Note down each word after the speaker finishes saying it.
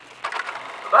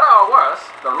universe,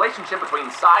 the relationship between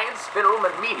science, film,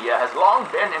 and media has long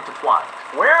been intertwined.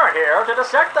 We're here to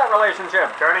dissect that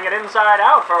relationship, turning it inside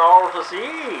out for all to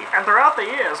see. And throughout the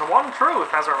years, one truth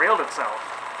has revealed itself.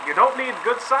 You don't need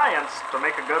good science to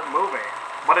make a good movie,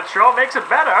 but it sure makes it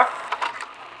better.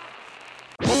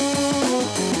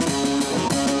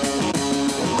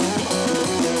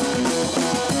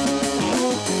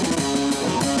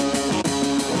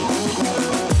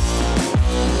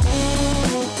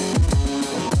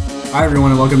 Hi,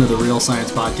 everyone, and welcome to the Real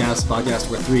Science Podcast, a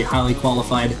podcast where three highly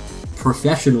qualified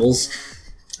professionals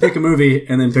pick a movie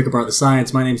and then pick apart the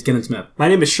science. My name's Kenneth Smith. My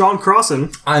name is Sean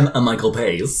Crossan. I'm a Michael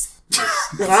Pace.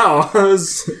 Wow.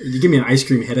 You give me an ice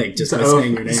cream headache just by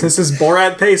saying your name. This is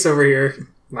Borat Pace over here.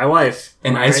 My wife.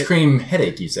 An ice cream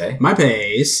headache, you say? My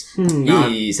Pace.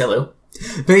 Yes, hello.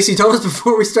 Pace, you told us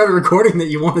before we started recording that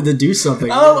you wanted to do something.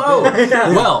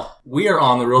 Yeah. Well, we are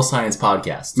on the Real Science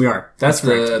Podcast. We are. That's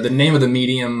the name of the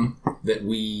medium that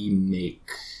we make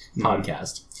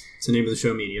podcast. It's the name of the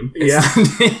show, Medium. Yeah.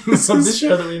 It's the name of the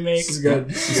show that we make. This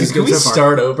is good. Can we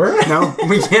start over? No,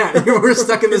 we can't. We're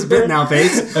stuck in this bit now,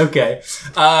 Pace. Okay.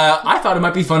 I thought it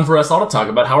might be fun for us all to talk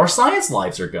about how our science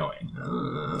lives are going.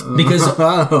 Because,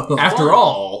 after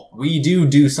all, we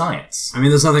do science. I mean,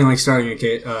 there's nothing like starting a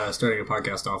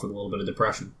podcast off with a little bit of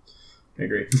depression. I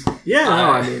agree. Yeah,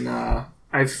 no,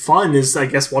 I mean, fun is, I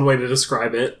guess, one way to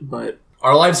describe it, but...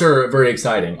 Our lives are very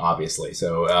exciting, obviously.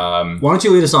 So, why don't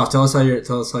you lead us off? Tell us how your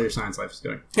science life is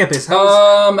going. Yeah, Pace,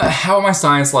 how my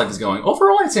science life is going.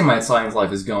 Overall, I'd say my science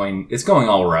life is going. It's going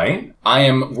all right. I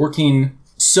am working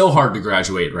so hard to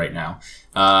graduate right now.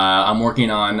 I'm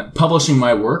working on publishing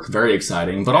my work. Very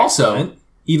exciting, but also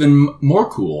even more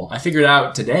cool. I figured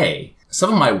out today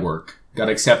some of my work got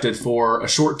accepted for a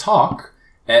short talk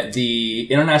at the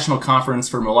International Conference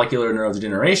for Molecular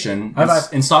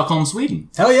Neurodegeneration in Stockholm, Sweden.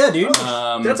 Hell yeah, dude.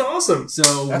 that's awesome.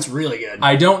 So That's really good.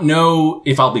 I don't know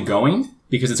if I'll be going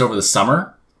because it's over the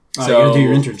summer. So you gotta do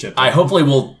your internship. I hopefully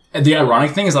will. The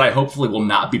ironic thing is that I hopefully will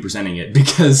not be presenting it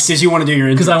because you want to do your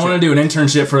internship. Because I want to do an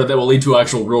internship that will lead to an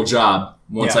actual real job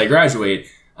once Yeah. I graduate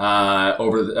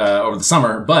over the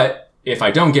summer. But if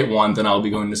I don't get one, then I'll be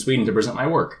going to Sweden to present my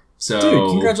work. So Dude,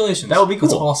 congratulations. That would be cool.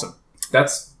 That's awesome.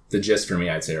 That's the gist for me,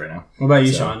 I'd say right now. What about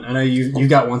you, Sean? I know you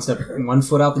got one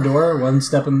foot out the door, one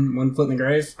foot in the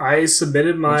grave. I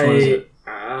submitted my... Which one is it?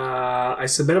 I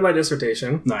submitted my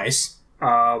dissertation. Nice.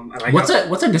 And I What's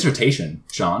a dissertation,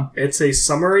 Sean? It's a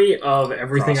summary of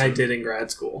everything Awesome. I did in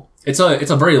grad school. It's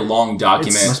a very long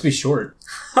document. It must be short.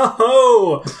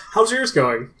 Oh, how's yours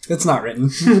going? It's not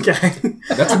written. Okay.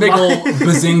 That's a big old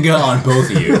bazinga on both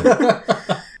of you.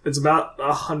 It's about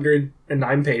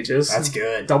 109 pages. That's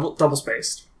good. Double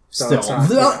spaced. So Still. it's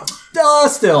not,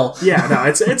 Still. yeah, no,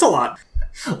 it's a lot.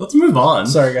 Let's move on.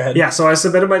 Sorry, go ahead. Yeah, so I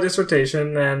submitted my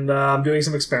dissertation, and I'm doing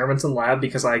some experiments in lab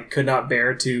because I could not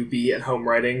bear to be at home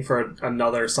writing for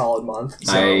another solid month.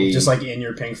 So, Just like in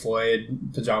your Pink Floyd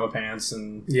pajama pants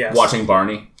and yes. Watching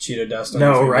Barney. Cheeto dust on your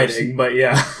No fingers. writing, but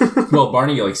yeah. Well,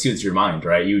 Barney soothes your mind,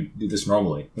 right? You do this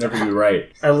normally. Whenever you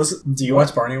write. I listen. Do you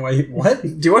watch Barney while you... What?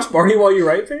 Do you watch Barney while you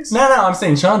write, Face? No, I'm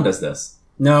saying Sean does this.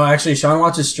 No, actually, Sean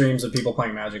watches streams of people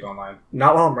playing Magic online.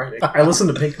 Not while I'm writing. I listen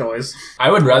to Pink Noise. I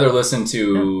would rather listen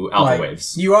to Alpha Like,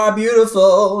 Waves. You are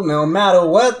beautiful, no matter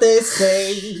what they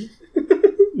say.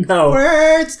 No.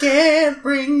 Words can't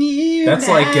bring you That's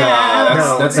down. like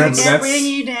No,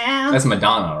 that's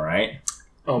Madonna, right?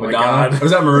 Oh my Madonna. god.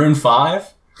 Was that Maroon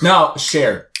 5? No,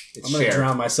 Cher. It's I'm gonna Cher.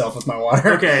 drown myself with my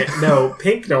water. Okay, no,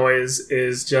 pink noise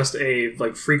is just a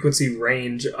frequency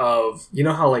range of, you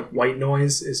know how white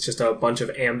noise is just a bunch of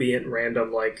ambient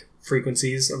random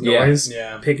frequencies of Yeah. noise.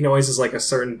 Yeah. Pink noise is a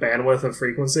certain bandwidth of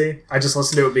frequency. I just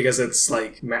listen to it because it's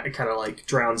kind of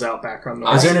drowns out background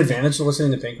noise. Is there an advantage to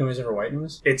listening to pink noise over white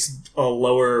noise? It's a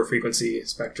lower frequency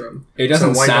spectrum. It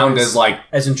doesn't So white sound noise- as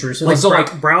As intrusive?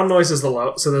 Brown noise is the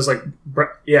low. So there's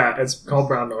it's called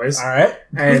brown noise. Alright.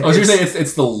 And I was going to say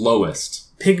it's the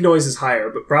lowest. pink noise is higher,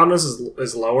 but brown noise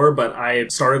is lower. But I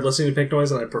started listening to pink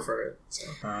noise and I prefer it. So.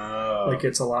 Oh.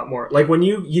 It's a lot more when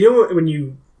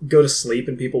you go to sleep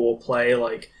and people will play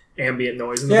ambient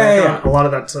noise in the background. Yeah. A lot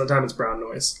of that time it's brown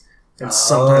noise, and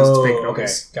sometimes it's pink noise. Okay,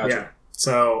 gotcha. Yeah.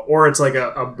 So, or it's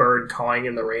a bird cawing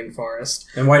in the rainforest.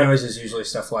 And white noise is usually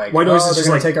stuff like, White noise is they're just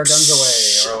gonna take our guns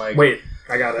away, or wait,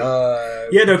 I got it.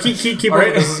 Yeah, no, keep all right,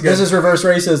 going. This is good. this is reverse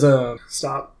racism.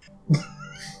 Stop.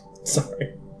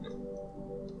 Sorry.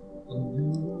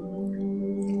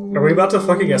 Are we about to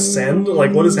fucking ascend?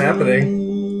 What is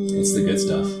happening? It's the good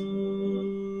stuff.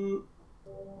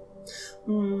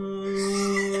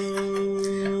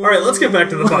 All right, let's get back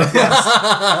to the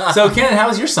podcast. So, Ken,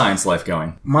 how's your science life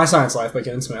going? My Science Life by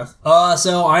Ken Smith.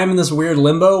 So I am in this weird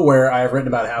limbo where I've written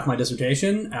about half my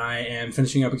dissertation. I am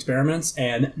finishing up experiments,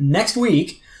 and next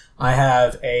week I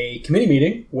have a committee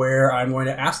meeting where I'm going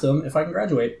to ask them if I can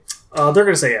graduate. They're going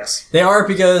to say yes. They are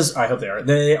because I hope they are.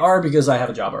 They are because I have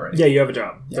a job already. Yeah, you have a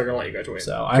job. They're going to let you graduate.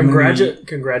 So I'm gonna be-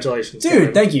 Congratulations, dude.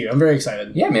 Kevin. Thank you. I'm very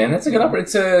excited. Yeah, man, that's a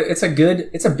good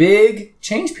it's a big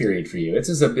change period for you. It's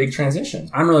just a big transition.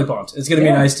 I'm really pumped. It's going to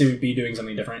Yeah. be nice to be doing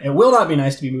something different. It will not be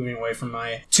nice to be moving away from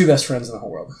my two best friends in the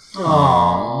whole world.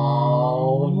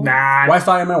 Oh, nah.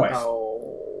 Wi-Fi and my wife.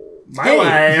 Oh, my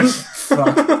wife.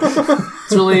 Fuck.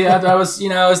 It's really that was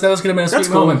that was going to be a sweet That's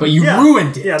cool. moment, but you Yeah.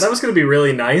 ruined it. Yeah, that was going to be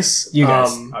really nice. You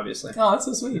guys, obviously. Oh, that's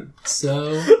so sweet.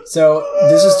 So So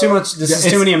this is too much. This is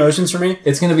too many emotions for me.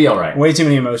 it's going to be all right. Way too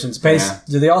many emotions. Pace, Yeah.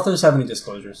 do the authors have any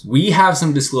disclosures? We have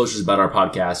some disclosures about our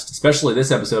podcast, especially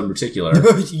this episode in particular.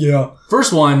 Yeah.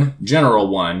 First one, general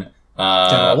one.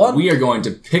 General one? We are going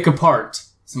to pick apart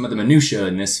some of the minutia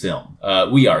in this film.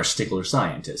 We are stickler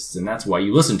scientists, and that's why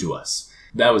you listen to us.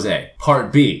 That was A.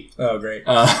 Part B. Oh, great.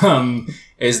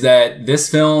 Is that this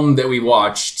film that we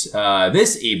watched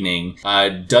this evening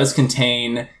does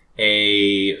contain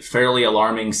a fairly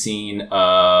alarming scene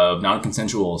of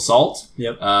non-consensual assault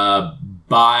Yep.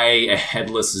 by a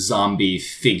headless zombie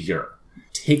figure.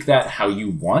 Take that how you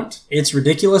want. It's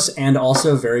ridiculous and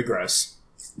also very gross.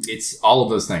 It's all of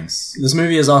those things. This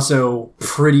movie is also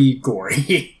pretty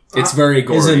gory. It's very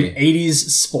It's an gory. 80s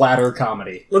splatter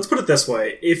comedy. Let's put it this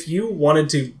way. If you wanted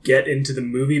to get into the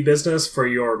movie business for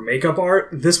your makeup art,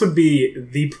 this would be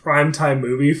the primetime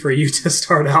movie for you to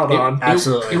start out on.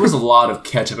 Absolutely. It was a lot of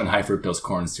ketchup and high fructose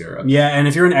corn syrup. Yeah, and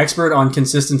if you're an expert on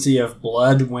consistency of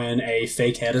blood when a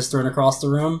fake head is thrown across the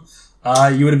room,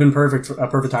 you would have been a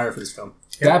perfect hire for this film.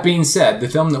 That being said, the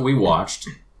film that we watched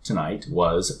tonight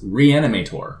was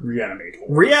Reanimator. Reanimator.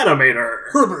 Reanimator.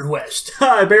 Herbert West.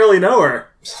 I barely know her.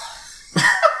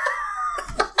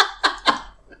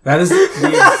 That is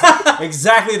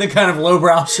exactly the kind of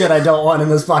lowbrow shit I don't want in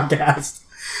this podcast.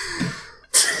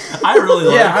 I really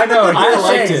liked Yeah, I know. I Your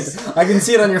liked face. it. I can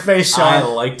see it on your face, I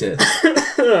Sean. liked it.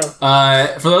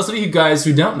 For those of you guys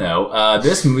who don't know,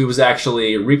 this movie was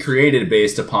actually recreated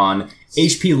based upon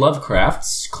H.P.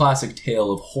 Lovecraft's classic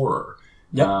tale of horror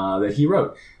that he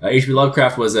wrote. H.P.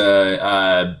 Lovecraft was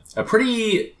a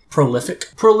pretty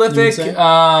Prolific. prolific, You would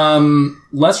say?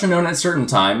 lesser known at certain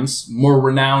times, more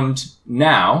renowned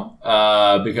now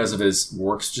because of his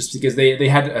works, just because they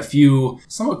had a few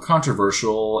somewhat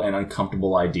controversial and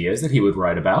uncomfortable ideas that he would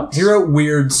write about. He wrote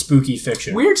weird, spooky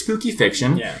fiction. Weird, spooky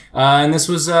fiction. Yeah. And this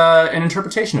was an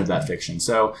interpretation of that fiction.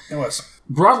 So, It was.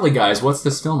 broadly, guys, what's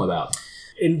this film about?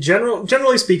 In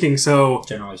generally speaking, so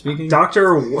Generally speaking.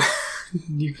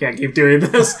 You can't keep doing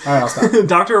this. All right, I'll stop.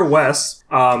 Dr. West.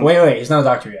 Wait. He's not a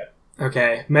doctor yet.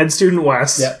 Okay, med student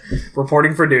West, Yep.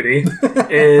 reporting for duty,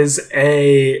 is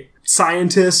a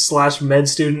scientist / med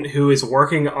student who is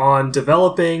working on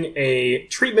developing a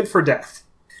treatment for death.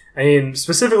 I mean,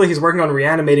 specifically, he's working on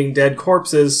reanimating dead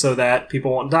corpses so that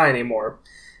people won't die anymore.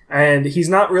 And he's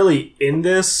not really in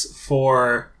this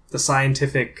for the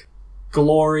scientific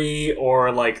glory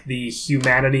or like the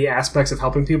humanity aspects of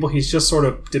helping people. He's just sort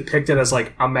of depicted as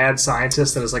like a mad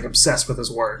scientist that is like obsessed with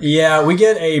his work. Yeah, we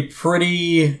get a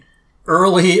pretty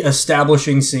early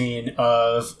establishing scene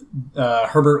of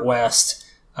Herbert West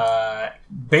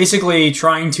basically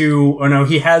trying to... Oh no,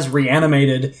 he has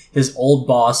reanimated his old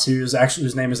boss, whose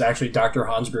name is actually Dr.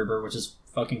 Hans Gruber, which is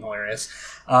fucking hilarious.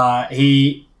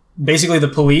 He... Basically the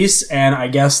police and I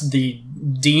guess the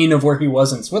dean of where he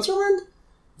was in Switzerland?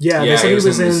 Yeah, they said he was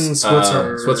in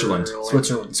Switzerland.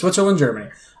 Switzerland, Germany.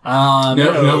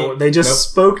 No, they just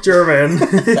spoke German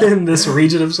in this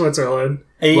region of Switzerland.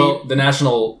 Well, the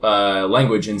national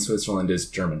language in Switzerland is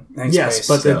German. Thanks, Yes, Pace.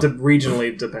 but so. it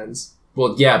regionally depends.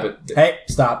 Well, yeah, but... Hey,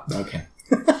 stop. Okay.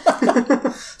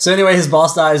 So anyway, his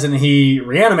boss dies and he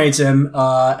reanimates him.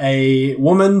 A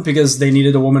woman, because they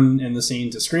needed a woman in the scene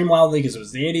to scream loudly because it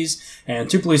was the 80s, and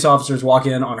 2 police officers walk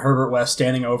in on Herbert West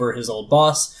standing over his old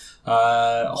boss,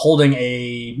 holding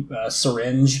a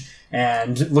syringe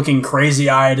and looking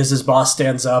crazy-eyed as his boss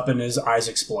stands up and his eyes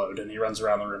explode and he runs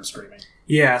around the room screaming.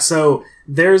 Yeah, so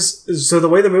the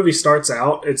way the movie starts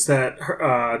out, it's that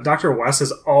Dr. West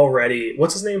is already...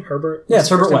 What's his name? Herbert? Yeah, it's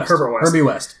Herbert West. Herbert West. Herbie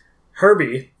West.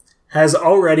 Herbie has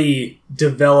already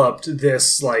developed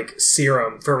this like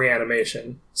serum for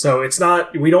reanimation. So it's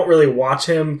not, we don't really watch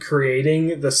him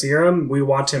creating the serum. We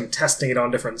watch him testing it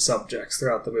on different subjects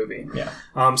throughout the movie.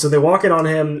 Yeah. So they walk in on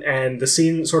him and the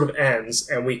scene sort of ends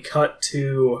and we cut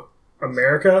to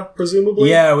America, presumably.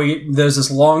 Yeah, there's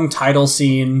this long title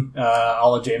scene, a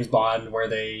la James Bond, where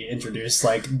they introduce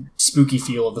like spooky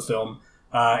feel of the film,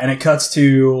 and it cuts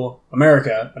to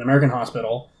America, an American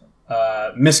hospital,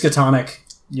 Miskatonic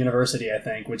University, I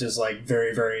think, which is like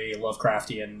very, very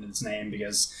Lovecraftian in its name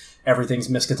because everything's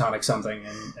Miskatonic something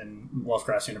in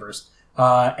Lovecraft's universe.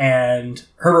 And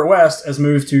Herbert West has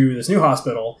moved to this new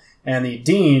hospital, and the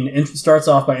dean starts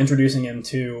off by introducing him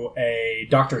to a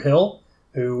Dr. Hill,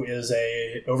 who is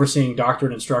a overseeing doctor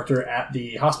and instructor at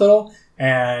the hospital,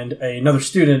 and another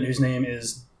student whose name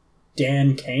is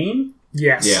Dan Kane.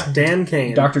 Yes, Yeah. Dan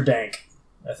Kane. Dr. Dank,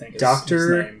 I think is his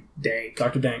name. Dank.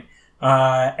 Dr. Dank.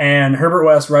 And Herbert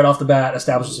West, right off the bat,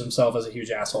 establishes himself as a huge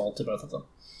asshole to both of them.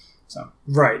 So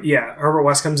Right, yeah. Herbert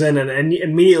West comes in and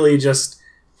immediately just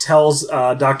tells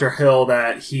Dr. Hill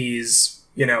that he's,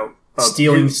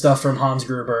 stealing stuff from Hans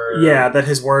Gruber. Yeah, that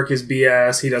his work is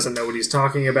BS. He doesn't know what he's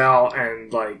talking about,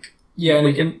 and like, Yeah,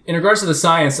 and in regards to the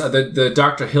science, the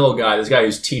Dr. Hill guy, this guy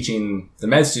who's teaching the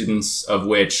med students, of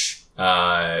which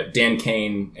Dan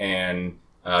Kane and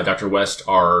Dr. West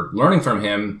are learning from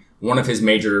him, one of his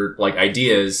major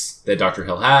ideas that Dr.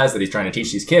 Hill has that he's trying to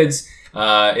teach these kids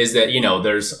is that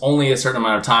there's only a certain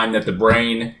amount of time that the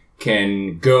brain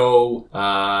can go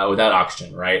without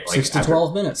oxygen, right? 6 to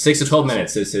 12 minutes. 6 to 12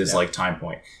 minutes is his time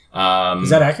point. Is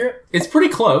that accurate? It's pretty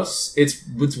close. It's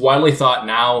widely thought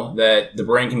now that the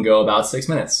brain can go about 6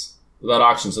 minutes without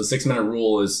oxygen. So the 6-minute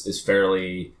rule is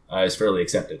fairly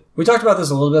accepted. We talked about this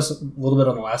a little bit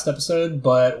on the last episode,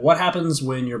 but what happens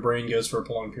when your brain goes for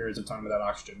prolonged periods of time without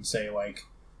oxygen? Say, like,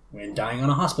 when dying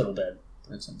on a hospital bed,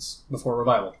 for instance, before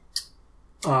revival.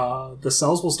 the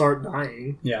cells will start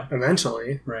dying. Yeah.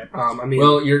 Eventually. Right. I mean,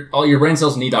 Well, all your brain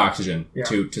cells need oxygen Yeah.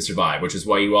 to survive, which is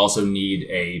why you also need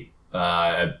a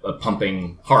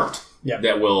pumping heart Yeah.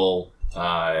 that will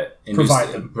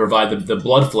Provide the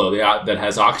blood flow that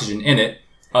has oxygen in it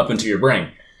up into your brain.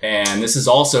 And this is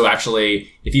also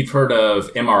actually, if you've heard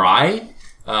of MRI,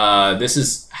 this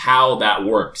is how that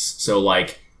works. So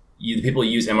people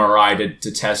use MRI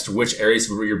to test which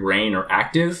areas of your brain are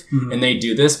active, and they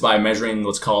do this by measuring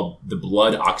what's called the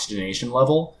blood oxygenation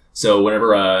level. So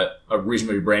whenever a region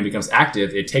of your brain becomes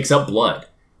active, it takes up blood.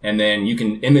 And then you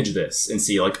can image this and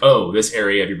see this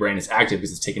area of your brain is active because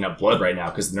it's taking up blood right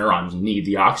now because the neurons need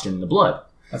the oxygen in the blood.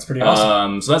 That's pretty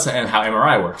awesome. So that's how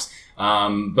MRI works.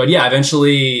 But yeah,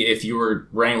 eventually, if your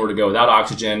brain were to go without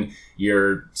oxygen,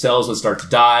 your cells would start to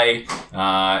die,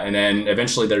 and then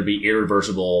eventually there'd be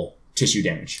irreversible tissue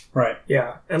damage. Right.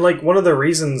 yeah. And one of the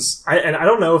reasons, I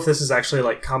don't know if this is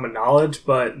actually common knowledge,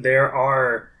 but there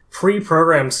are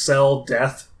pre-programmed cell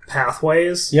death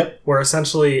pathways. Yep. Where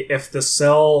essentially if the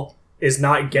cell is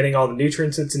not getting all the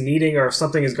nutrients it's needing, or if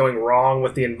something is going wrong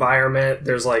with the environment,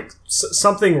 there's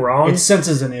something wrong. It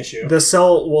senses an issue. The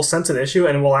cell will sense an issue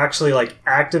and will actually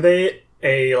activate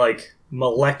a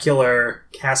molecular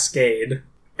cascade,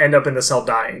 end up in the cell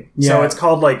dying. Yeah. So it's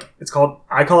called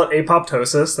I call it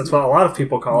apoptosis. That's what a lot of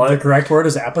people call The it. correct word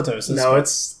is apoptosis. No,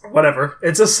 it's whatever.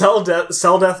 It's a cell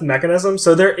death mechanism.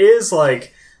 So there is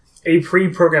a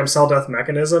pre-programmed cell death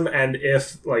mechanism, and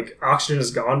if oxygen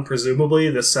is gone, presumably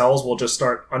the cells will just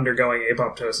start undergoing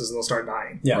apoptosis and they'll start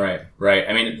dying. Yeah. Right.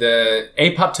 I mean, the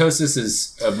apoptosis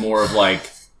is more of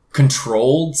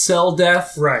controlled cell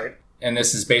death. Right. And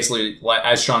this is basically,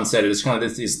 as Sean said, it's kind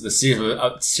of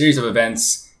the series of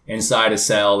events inside a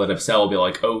cell that a cell will be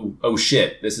like, oh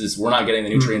shit, we're not getting the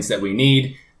nutrients that we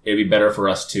need. It'd be better for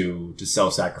us to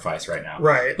self-sacrifice right now.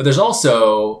 Right. But there's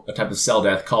also a type of cell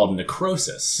death called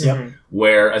necrosis, Yep.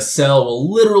 where a cell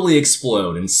will literally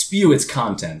explode and spew its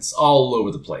contents all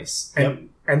over the place. And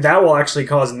that will actually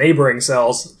cause neighboring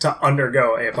cells to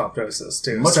undergo apoptosis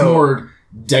too. Much more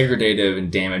degradative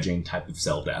and damaging type of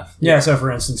cell death. Yeah, so for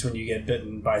instance, when you get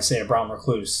bitten by, say, a brown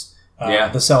recluse,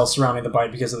 the cells surrounding the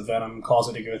bite because of the venom cause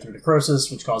it to go through necrosis,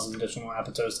 which causes additional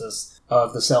apoptosis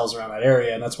of the cells around that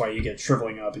area, and that's why you get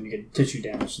shriveling up and you get tissue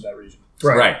damage to that region.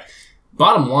 Right.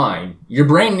 Bottom line, your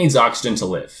brain needs oxygen to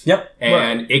live. Yep.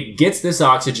 And it gets this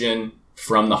oxygen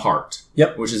from the heart.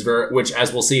 Yep. Which,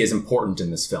 as we'll see, is important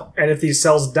in this film. And if these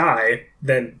cells die,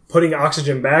 then putting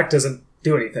oxygen back doesn't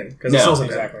do anything because the cells are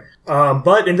Exactly. dead.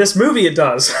 But in this movie, it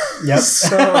does. Yep.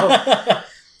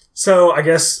 So I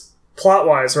guess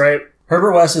plot-wise, right?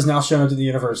 Herbert West has now shown up to the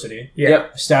university. Yeah.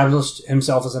 Yep. Established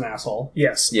himself as an asshole.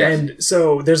 Yes. Yes. And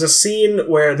so there's a scene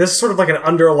where this is sort of like an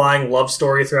underlying love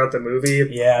story throughout the movie.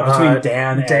 Yeah, between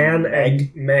Dan and Meg.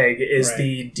 and Meg is Right.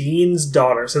 the dean's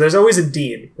daughter. So there's always a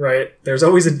dean, right? There's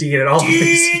always a dean in all of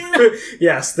these.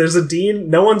 Yes, there's a dean.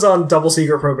 No one's on double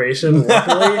secret probation,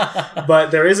 luckily,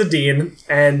 but there is a dean,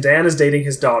 and Dan is dating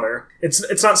his daughter.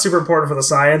 It's not super important for the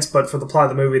science, but for the plot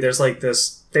of the movie, there's like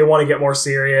this. They want to get more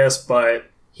serious, but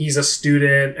he's a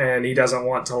student and he doesn't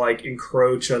want to like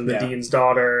encroach on the Yeah. dean's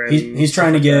daughter. And He's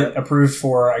trying to stuff get like that. approved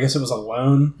for, I guess it was a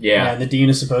loan. Yeah. And the dean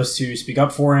is supposed to speak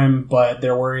up for him, but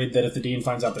they're worried that if the dean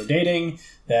finds out they're dating,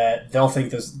 that they'll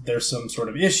think there's some sort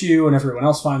of issue, and if everyone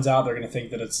else finds out, they're going to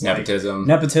think that it's Nepotism.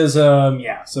 Nepotism,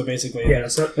 yeah. So basically, Yeah,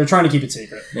 so- they're trying to keep it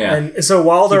secret. Yeah. And so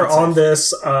while they're it on safe.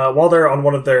 this, while they're on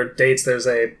one of their dates, there's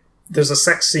a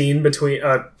sex scene between,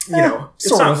 it's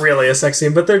sort not of. really a sex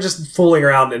scene, but they're just fooling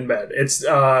around in bed. It's,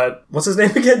 what's his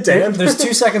name again? Dan? There's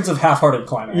 2 seconds of half-hearted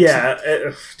climax. Yeah,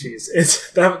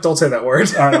 jeez. Don't say that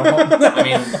word. All right, well, I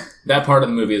mean, that part of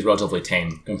the movie is relatively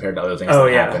tame compared to other things Oh,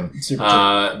 that yeah. happen. Super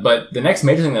But the next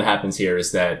major thing that happens here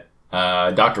is that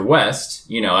Dr. West,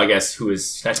 I guess, who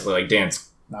is technically like Dan's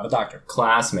not a doctor.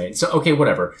 classmate. So, okay,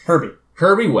 whatever.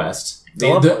 Herbie. West,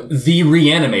 love the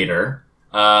reanimator,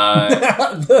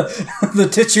 the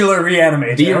titular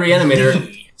reanimator. the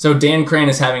reanimator. So Dan Crane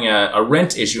is having a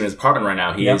rent issue in his apartment right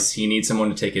now. Yep. He needs someone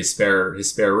to take his spare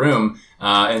room,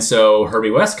 and so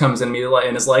Herbie West comes in immediately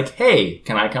and is like, "Hey,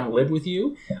 can I come live with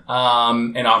you?"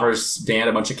 And offers Dan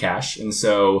a bunch of cash, and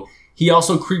so he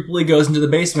also creepily goes into the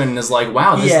basement and is like,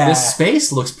 "Wow, Yeah. this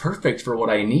space looks perfect for what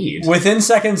I need." Within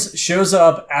seconds, shows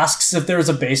up, asks if there's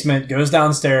a basement, goes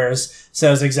downstairs,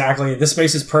 says exactly, this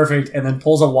space is perfect, and then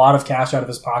pulls a wad of cash out of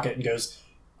his pocket and goes,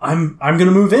 I'm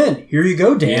gonna move in. Here you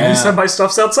go, Dan. Yeah. He said, my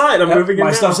stuff's outside. I'm moving in My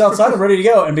now." stuff's outside. I'm ready to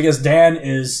go. And because Dan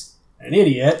is an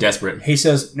idiot, Desperate. he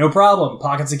says, no problem.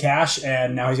 Pockets the cash,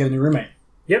 and now he's got a new roommate.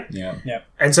 Yeah.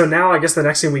 And so now I guess the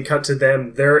next thing we cut to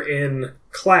them, they're in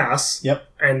class. Yep.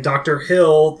 And Dr.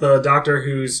 Hill, the doctor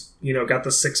who's, got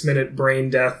the 6-minute brain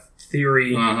death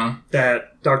theory Mm-hmm.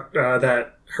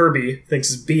 that Herbie thinks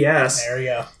is BS. There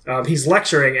you go. He's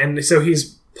lecturing, and so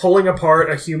he's pulling apart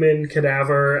a human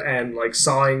cadaver and like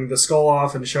sawing the skull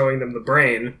off and showing them the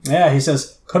brain. Yeah, he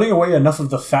says, cutting away enough of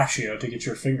the fascia to get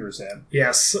your fingers in.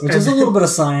 Yes. Which is a little bit of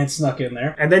science snuck in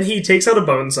there. And then he takes out a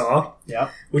bone saw,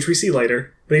 Yep. which we see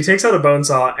later. But he takes out a bone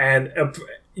saw, and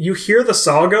you hear the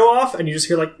saw go off, and you just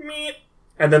hear like, meep,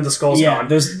 and then the skull's Yeah, gone.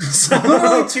 there's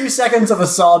literally 2 seconds of a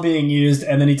saw being used,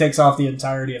 and then he takes off the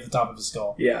entirety of the top of his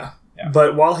skull. Yeah. Yeah.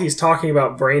 But while he's talking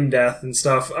about brain death and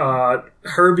stuff,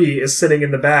 Herbie is sitting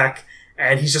in the back,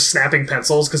 and he's just snapping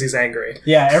pencils because he's angry.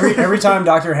 Yeah, every time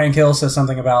Dr. Hank Hill says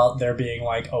something about there being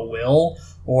like a will,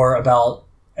 or about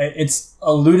it's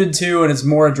alluded to and it's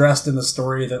more addressed in the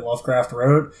story that Lovecraft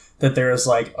wrote, that there's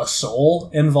like a soul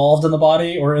involved in the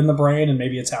body or in the brain, and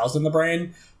maybe it's housed in the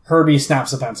brain, Herbie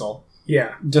snaps a pencil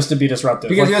Yeah. just to be disruptive.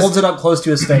 Because he has- holds it up close to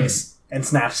his face and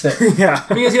snaps it. Yeah.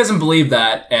 Because he doesn't believe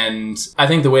that, and I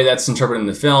think the way that's interpreted in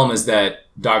the film is that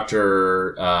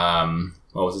Dr.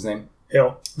 What was his name?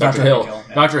 Hill. Dr. Dr. Hill. Hill,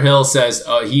 yeah. Dr. Hill says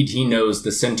he knows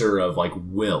the center of like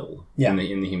will Yeah. in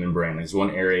the human brain. There's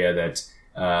one area that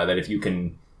if you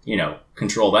can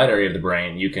control that area of the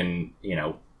brain, you can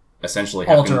essentially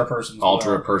have Alter a person's will.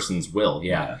 a person's will.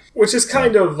 Yeah. Which is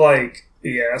kind of like,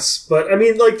 yes. But, I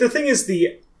mean, like, the thing is,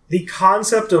 the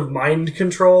concept of mind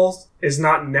control is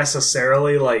not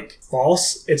necessarily, like,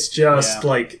 false. It's just, Yeah.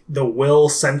 like, the will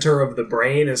center of the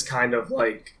brain is kind of,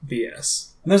 like, BS.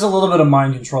 And there's a little bit of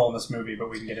mind control in this movie, but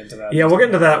we can get into that. Yeah, we'll get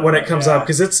into that when it comes Yeah. up,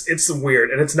 because it's weird,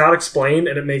 and it's not explained,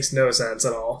 and it makes no sense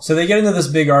at all. So they get into this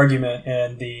big argument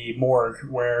in the morgue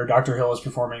where Dr. Hill is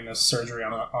performing this surgery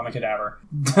on a cadaver.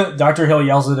 Dr. Hill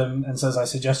yells at him and says, I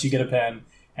suggest you get a pen.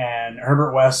 And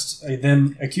Herbert West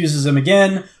then accuses him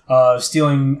again of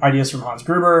stealing ideas from Hans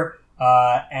Gruber.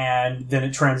 And then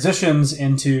it transitions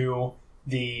into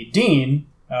the dean.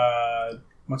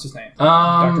 What's his name?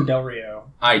 Dr. Del Rio.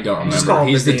 I don't Just call remember.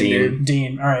 him He's the the Dean, dean. dude.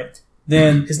 Dean. All right.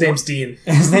 Then His name's Dean.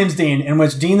 his name's Dean, in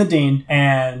which Dean the Dean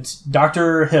and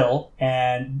Dr. Hill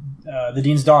and the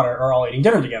Dean's daughter are all eating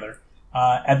dinner together.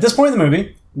 At this point in the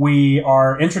movie, we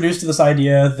are introduced to this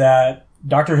idea that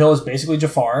Dr. Hill is basically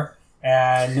Jafar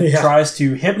and Yeah. tries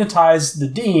to hypnotize the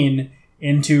Dean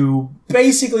into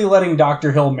basically letting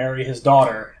Dr. Hill marry his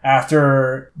daughter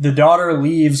after the daughter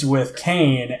leaves with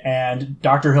Kane, and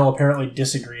Dr. Hill apparently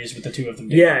disagrees with the two of them.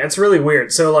 Yeah, it's really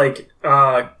weird. So, like,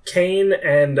 Kane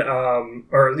and,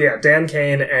 Dan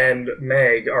Kane and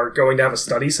Meg are going to have a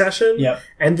study session. Yep.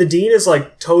 And the dean is,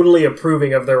 like, totally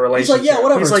approving of their relationship. yeah,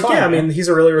 whatever, He's it's like, fine, yeah, I man. mean, he's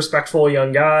a really respectful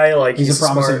young guy. Like, He's a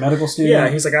promising smart medical student. Yeah,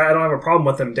 he's like, I don't have a problem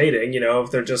with them dating,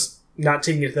 if they're just not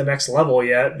taking it to the next level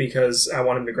yet because I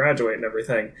want him to graduate and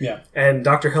everything. Yeah. And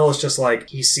Dr. Hill is just like,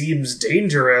 he seems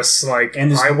dangerous. Like,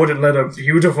 And I wouldn't let a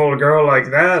beautiful girl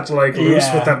like that, like, loose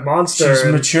Yeah. with that monster. She's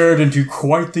And- matured into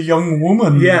quite the young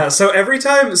woman. yeah, so every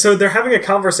time, so they're having a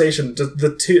conversation,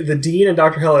 the dean and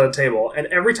Dr. Hill at a table, and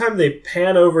every time they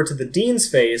pan over to the dean's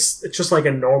face, it's just like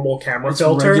a normal camera It's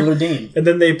filter. regular Dean. And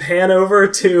then they pan over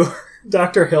to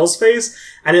Dr. Hill's face,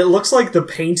 and it looks like the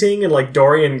painting in like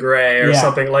Dorian Gray or Yeah.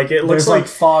 something. Like it looks There's like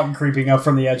fog creeping up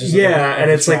from the edges. yeah, of the and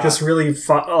it's like shot. this really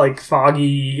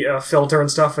foggy filter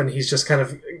and stuff, and he's just kind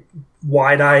of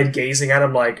wide-eyed gazing at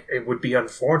him like it would be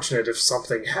unfortunate if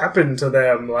something happened to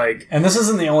them. Like, And this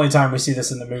isn't the only time we see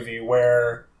this in the movie,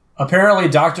 where apparently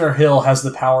Dr. Hill has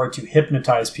the power to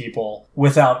hypnotize people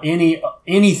without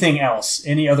anything else,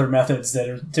 any other methods that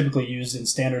are typically used in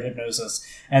standard hypnosis,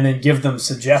 and then give them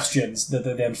suggestions that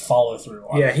they then follow through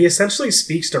on. yeah, he essentially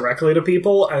speaks directly to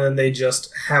people, and then they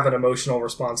just have an emotional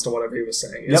response to whatever he was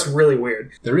saying. It's really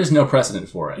weird. There is no precedent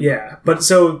for it. Yeah, but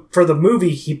so for the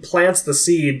movie, he plants the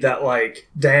seed that, like,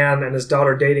 Dan and his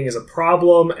daughter dating is a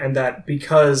problem, and that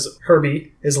because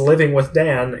Herbie is living with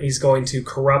Dan, he's going to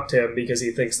corrupt him because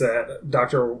he thinks that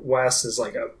Dr. West is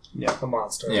like a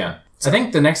monster. Yeah. I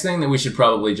think the next thing that we should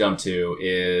probably jump to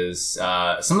is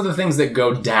some of the things that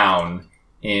go down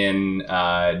in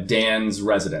Dan's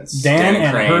residence. Dan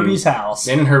and Crane- Herbie's house.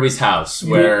 Dan and Herbie's house,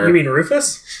 where You mean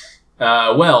Rufus?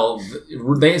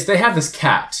 they have this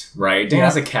cat, right? Dan Yeah.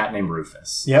 has a cat named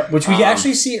Rufus. Yep, which we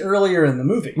actually see earlier in the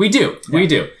movie. We do.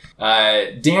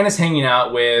 Dan is hanging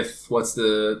out with what's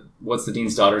the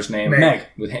dean's daughter's name? Meg.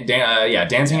 With Dan,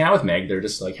 Dan's hanging out with Meg. They're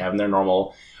just like having their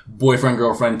normal boyfriend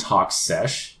girlfriend talk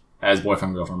sesh, as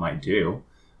boyfriend girlfriend might do.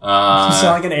 You sound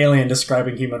like an alien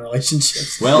describing human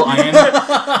relationships. Well,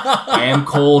 I am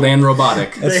cold and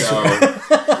robotic, so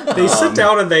They sit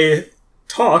down and they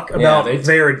talk about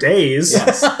their days.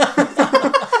 yes.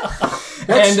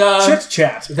 That's and chit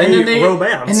chat. They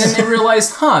romance. And then they realize,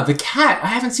 the cat. I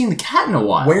haven't seen the cat in a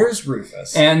while. Where's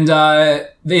Rufus? And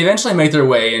they eventually make their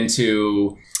way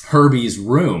into Herbie's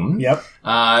room. Yep.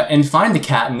 And find the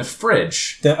cat in the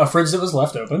fridge. A fridge that was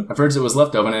left open. A fridge that was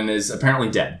left open and is apparently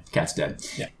dead. The cat's dead.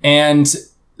 Yeah. And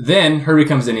then Herbie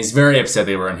comes in. He's very upset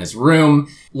they were in his room.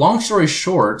 Long story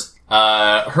short,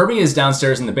 Herbie is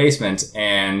downstairs in the basement,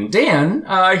 and Dan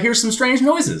hears some strange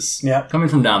noises coming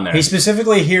from down there. He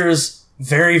specifically hears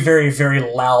very, very, very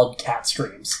loud cat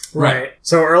screams. Right.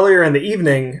 So earlier in the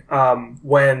evening,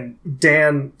 when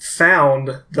Dan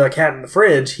found the cat in the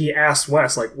fridge, he asked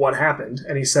Wes, like, what happened?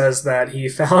 And he says that he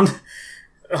found...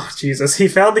 Oh, Jesus. He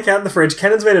found the cat in the fridge.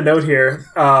 Kennan's made a note here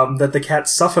that the cat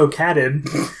suffocated,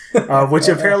 which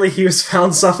apparently he was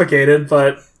found suffocated,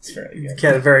 but... It's very good.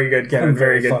 Ken, very good, Kevin.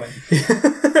 Very good.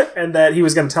 And that he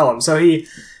was going to tell him. So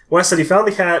Wes said he found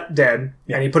the cat dead,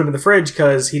 and he put him in the fridge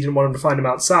because he didn't want him to find him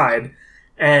outside.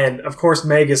 And, of course,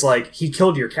 Meg is like, he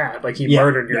killed your cat. Like, he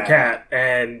murdered your cat.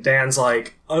 And Dan's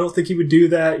like, I don't think he would do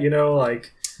that,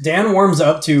 like... Dan warms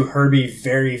up to Herbie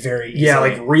very, very easily. Yeah,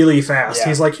 like, really fast. Yeah.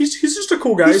 He's like, he's just a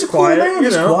cool guy. He's He's a cool quiet, man.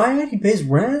 He's quiet. He pays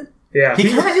rent. Yeah. He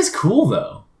kind of is cool,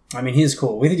 though. I mean, he is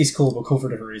cool. We think he's cool, but cool for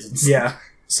different reasons. Yeah.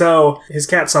 So, his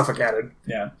cat suffocated.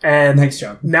 Yeah. And Thanks,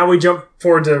 John. now we jump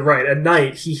forward to, at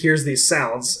night, he hears these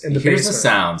sounds in the He hears basement. the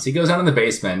sounds. He goes down in the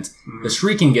basement. The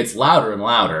shrieking gets louder and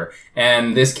louder,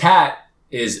 and this cat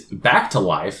is back to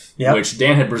life, which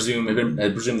Dan had presumed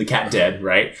the cat dead,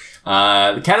 right?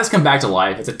 The cat has come back to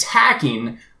life. It's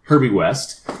attacking Herbie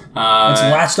West. It's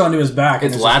latched onto his back.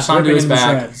 It's latched onto his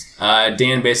back.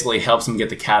 Dan basically helps him get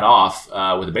the cat off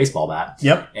with a baseball bat.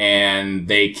 Yep. And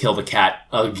they kill the cat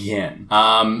again.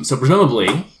 So presumably,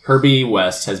 Herbie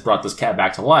West has brought this cat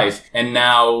back to life, and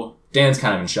now Dan's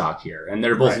kind of in shock here. And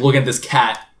they're both looking at this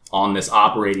cat on this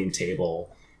operating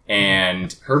table,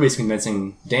 and Herbie's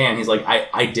convincing Dan, he's like,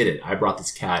 I did it. I brought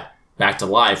this cat back to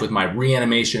life with my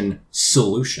reanimation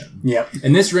solution. Yep.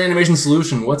 And this reanimation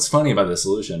solution, what's funny about this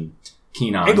solution,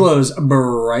 Keenan? It glows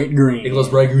bright green. It glows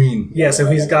bright green. Yeah, so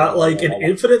he's got like an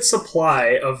infinite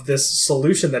supply of this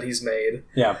solution that he's made.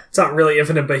 Yeah. It's not really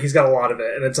infinite, but he's got a lot of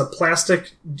it. And it's a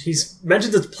plastic, he's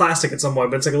mentioned it's plastic at some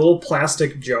point, but it's like a little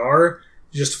plastic jar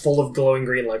just full of glowing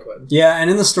green liquid. Yeah, and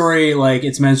in the story, like,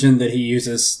 it's mentioned that he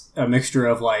uses a mixture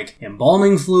of, like,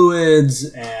 embalming fluids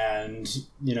and,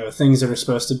 you know, things that are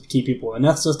supposed to keep people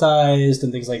anesthetized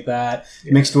and things like that,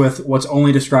 mixed with what's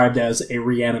only described as a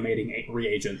reanimating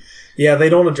reagent. Yeah, they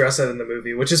don't address it in the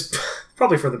movie, which is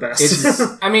probably for the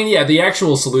best. I mean, yeah, the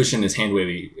actual solution is hand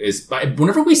wavy.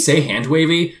 Whenever we say hand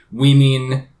wavy, we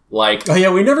mean like. Oh yeah,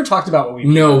 we never talked about what we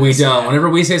mean. No, we don't. Whenever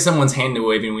we say someone's hand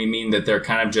waving, we mean that they're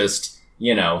kind of just,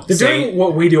 you know, They're doing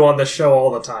what we do on this show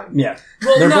all the time. Yeah.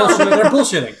 Well, they're no. bullshitting. They're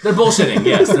bullshitting. They're bullshitting.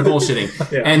 Yes, they're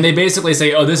bullshitting. Yeah. And they basically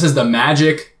say, "Oh, this is the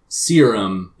magic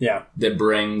serum Yeah. that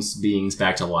brings beings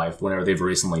back to life whenever they've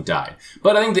recently died."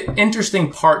 But I think the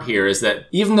interesting part here is that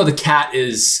even though the cat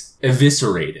is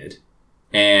eviscerated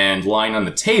and lying on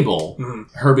the table,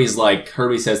 Herbie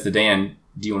says to Dan,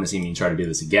 "Do you want to see me try to do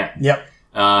this again?" Yep.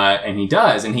 And he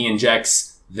does, and he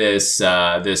injects this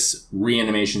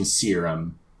reanimation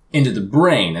serum into the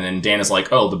brain, and then Dan is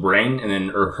like, "Oh, the brain," and then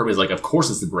Herbie's like, "Of course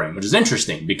it's the brain," which is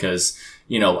interesting because,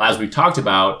 you know, as we've talked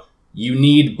about, you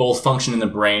need both function in the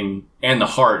brain and the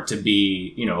heart to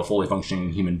be, you know, a fully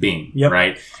functioning human being,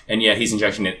 right? And yet he's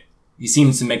injecting it. He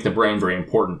seems to make the brain a very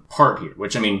important part here,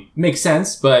 which, I mean, makes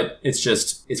sense, but it's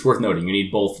worth noting. You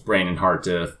need both brain and heart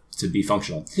to be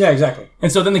functional. Yeah, exactly. And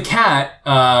so then the cat,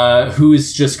 who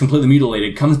is just completely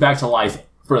mutilated, comes back to life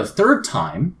for a third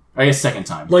time. I guess second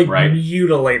time, Like, right?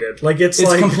 mutilated. Like, it's It's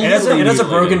like... completely It has a mutilated.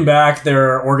 broken back.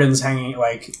 There are organs hanging,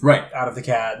 like, Right. out of the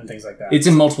cat and things like that. It's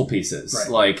in multiple pieces. Right.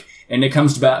 Like, and it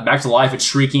comes back to life. It's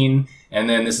shrieking. And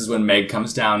then this is when Meg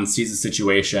comes down and sees the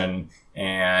situation,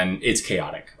 and it's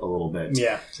chaotic a little bit.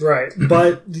 Yeah. Right.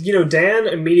 But, you know, Dan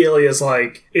immediately is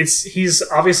like... He's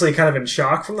obviously kind of in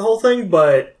shock from the whole thing,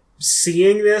 but...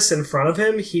 Seeing this in front of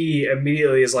him, he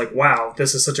immediately is like, wow,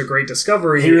 this is such a great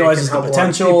discovery. He realizes It can the help a lot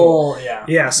of people. potential. Yeah.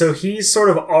 Yeah, so he's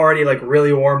sort of already, like,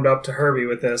 really warmed up to Herbie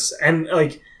with this. And,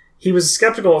 like, he was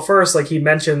skeptical at first. Like, he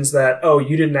mentions that, oh,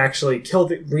 you didn't actually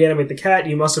reanimate the cat.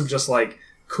 You must have just, like,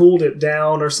 cooled it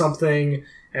down or something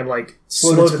and, like,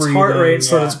 slowed its heart rate,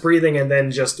 slowed its breathing, and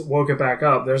then just woke it back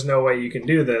up. There's no way you can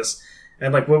do this.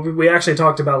 And, like, what we actually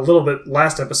talked about a little bit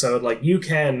last episode, like, you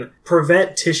can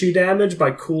prevent tissue damage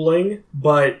by cooling,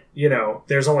 but, you know,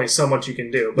 there's only so much you can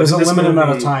do. But There's a in this limited amount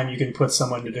of movie- time you can put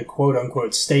someone into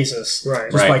quote-unquote stasis Right.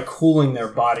 just Right. by cooling their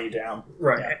body down.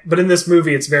 Right. Yeah. But in this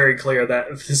movie, it's very clear that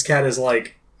this cat is,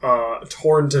 like,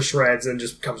 torn to shreds and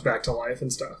just comes back to life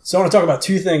and stuff. So I want to talk about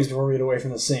two things before we get away from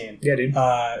the scene. Yeah, dude.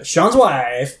 Sean's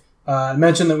wife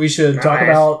mentioned that we should talk Wife.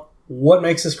 about what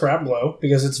makes this crap glow,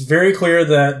 because it's very clear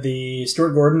that the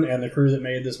Stuart Gordon and the crew that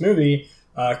made this movie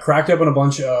cracked open a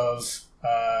bunch of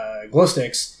glow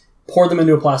sticks, poured them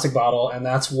into a plastic bottle, and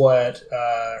that's what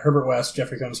Herbert West,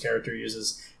 Jeffrey Combs' character,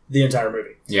 uses the entire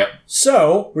movie. Yep.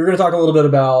 So we're going to talk a little bit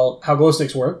about how glow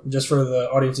sticks work, just for the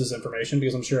audience's information,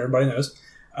 because I'm sure everybody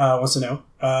wants to know,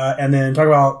 and then talk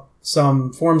about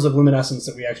some forms of luminescence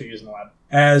that we actually use in the lab.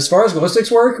 As far as glow sticks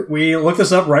work, we looked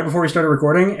this up right before we started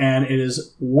recording, and it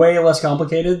is way less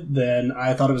complicated than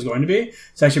I thought it was going to be.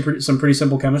 It's actually some pretty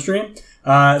simple chemistry.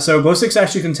 So glow sticks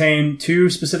actually contain two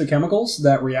specific chemicals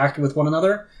that react with one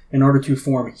another in order to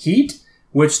form heat,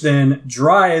 which then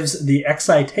drives the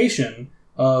excitation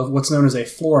of what's known as a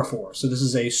fluorophore. So this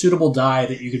is a suitable dye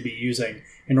that you could be using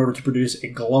in order to produce a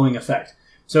glowing effect.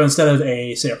 So instead of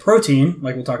a protein,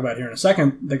 like we'll talk about here in a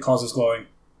second, that causes glowing,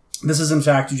 this is in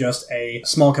fact just a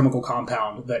small chemical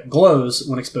compound that glows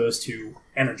when exposed to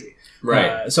energy.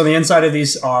 Right. So the inside of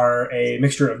these are a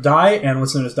mixture of dye and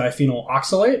what's known as diphenyl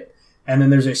oxalate. And then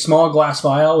there's a small glass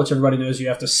vial, which everybody knows you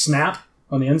have to snap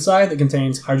on the inside, that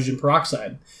contains hydrogen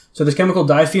peroxide. So this chemical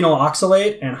diphenyl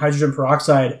oxalate and hydrogen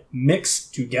peroxide mix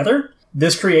together.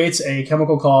 This creates a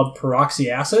chemical called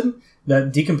peroxyacid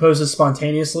that decomposes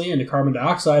spontaneously into carbon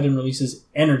dioxide and releases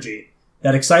energy.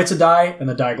 That excites a dye, and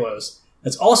the dye glows.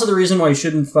 That's also the reason why you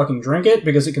shouldn't fucking drink it,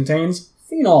 because it contains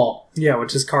phenol, Yeah,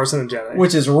 which is carcinogenic.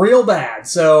 which is real bad.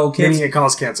 So kids, Meaning it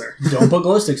causes cancer. don't put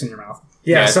glow sticks in your mouth.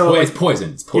 Yeah, it's, so it's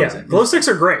poison. It's yeah, poison. glow sticks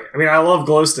are great. I mean, I love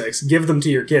glow sticks. Give them to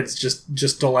your kids.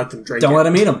 Just don't let them drink Don't it. let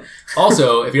them eat them.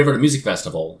 Also, if you're ever at a music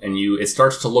festival and it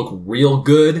starts to look real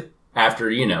good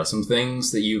after, some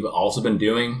things that you've also been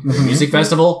doing at a music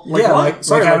festival, Yeah, what?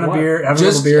 like having what? a beer, having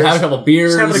just a couple beers. have a couple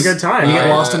beers. Just having a good time. You get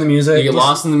lost in the music. You get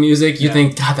lost in the music. You Yeah.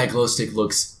 think, God, that glow stick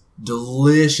looks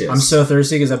delicious. I'm so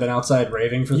thirsty because I've been outside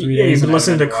raving for 3 Yeah, days. you've been and I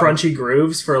listening to haven't had water. crunchy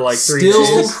grooves for like 3 Still-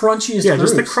 Just days. the crunchiest. Yeah,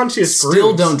 just the grooves. crunchiest Still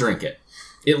grooves. don't drink it.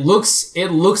 It looks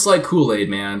like Kool-Aid,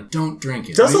 man. Don't drink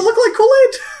it. Does it look like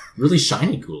Kool-Aid? Really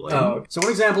shiny Kool-Aid. Oh, So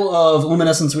one example of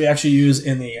luminescence we actually use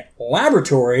in the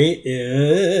laboratory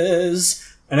is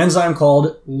an enzyme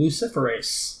called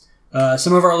luciferase.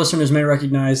 Some of our listeners may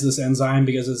recognize this enzyme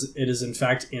because it is in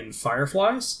fact in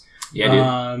fireflies.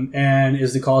 Yeah, dude. And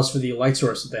is the cause for the light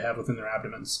source that they have within their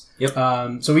abdomens.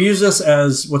 Yep. So we use this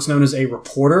as what's known as a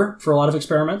reporter for a lot of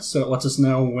experiments. So it lets us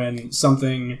know when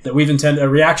something that we've intended, a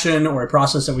reaction or a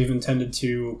process that we've intended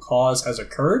to cause has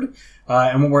occurred.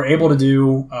 And what we're able to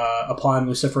do upon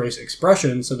luciferase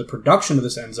expression, so the production of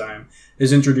this enzyme,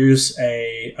 is introduce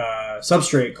a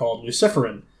substrate called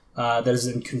luciferin that is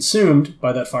then consumed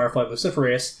by that firefly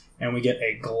luciferase, and we get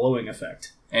a glowing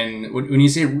effect. And when you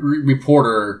say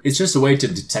reporter, it's just a way to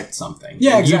detect something.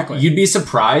 Yeah, And exactly. You'd be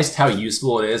surprised how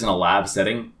useful it is in a lab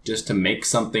setting just to make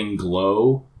something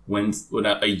glow when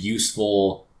a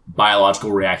useful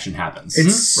biological reaction happens.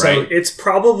 It's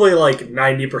probably like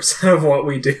 90% of what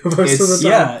we do most of the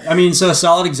time. Yeah, I mean, so a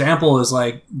solid example is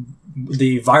like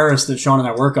the virus that Sean and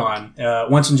I work on.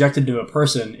 Once injected into a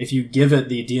person, if you give it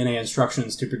the DNA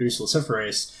instructions to produce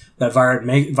luciferase, that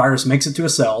virus makes it to a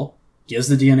cell, gives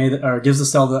the DNA or gives the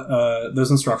cell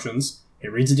those instructions.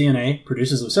 It reads the DNA,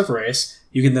 produces luciferase.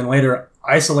 You can then later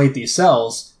isolate these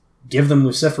cells, give them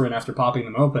luciferin after popping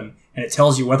them open, and it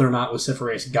tells you whether or not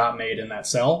luciferase got made in that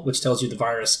cell, which tells you the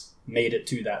virus made it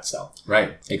to that cell.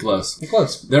 Right. It glows. It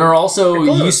glows. There are also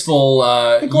useful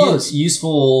glows.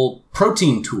 useful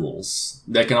protein tools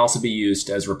that can also be used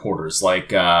as reporters,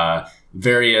 like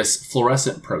various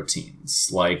fluorescent proteins,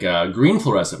 like green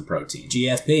fluorescent protein,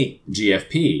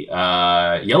 GFP,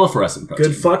 yellow fluorescent protein,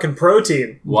 Good fucking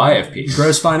protein. YFP,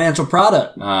 Gross financial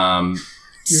product.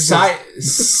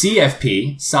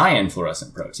 CFP, cyan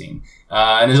fluorescent protein,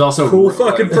 and there's also Cool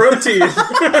fucking protein.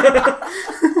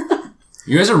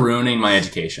 You guys are ruining my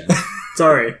education,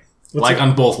 Sorry.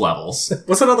 on both levels.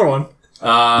 What's another one?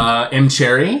 M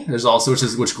cherry. There's also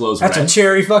which glows That's red. a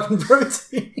cherry fucking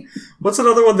protein. What's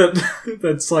another one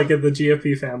that's like in the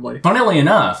GFP family? Funnily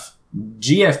enough,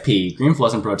 GFP, green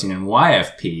fluorescent protein, and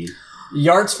YFP,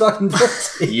 Yards fucking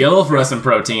protein. yellow fluorescent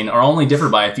protein, are only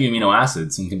differed by a few amino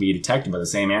acids and can be detected by the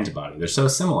same antibody. They're so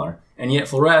similar, and yet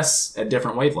fluoresce at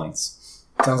different wavelengths.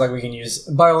 Sounds like we can use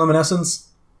bioluminescence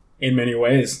in many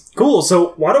ways. Cool. So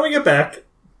why don't we get back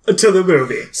to the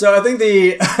movie? So I think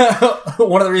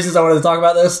one of the reasons I wanted to talk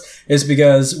about this is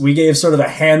because we gave sort of a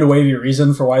hand-wavy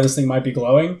reason for why this thing might be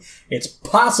glowing. It's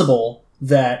possible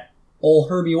that old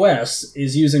Herbie West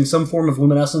is using some form of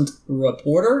luminescent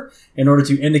reporter in order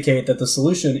to indicate that the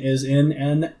solution is in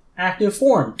an active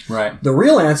form. Right. The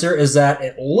real answer is that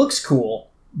it looks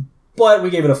cool, but we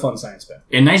gave it a fun science spin.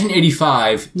 In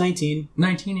 1985,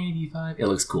 1985. it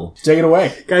looks cool. Take it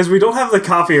away. Guys, we don't have the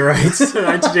copyrights to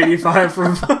 1985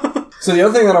 from... So the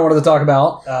other thing that I wanted to talk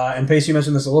about, and Pace, you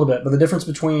mentioned this a little bit, but the difference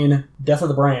between death of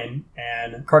the brain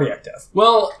and cardiac death.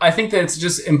 Well, I think that it's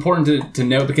just important to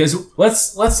note, because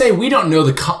let's say we don't know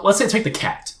let's say take the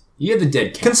cat. You have the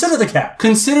dead cat. Consider the cat.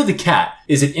 Consider the cat.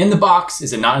 Is it in the box?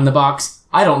 Is it not in the box?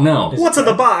 I don't know. What's in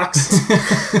the box?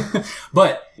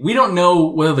 But we don't know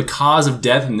whether the cause of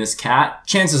death in this cat,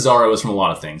 chances are it was from a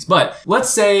lot of things. But let's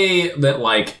say that,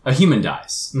 like, a human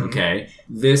dies, okay?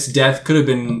 This death could have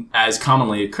been, as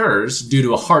commonly occurs, due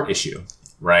to a heart issue,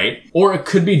 right? Or it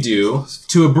could be due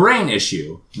to a brain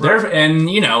issue. And,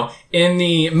 in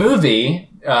the movie,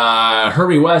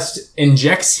 Herbie West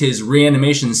injects his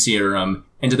reanimation serum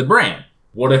into the brain.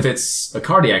 What if it's a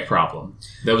cardiac problem?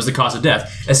 That was the cause of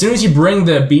death. As soon as you bring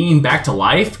the being back to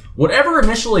life, whatever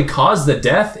initially caused the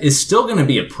death is still going to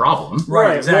be a problem.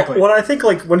 Right, exactly. What I think,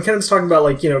 like, when Ken's talking about,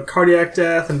 like, cardiac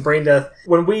death and brain death,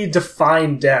 when we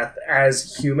define death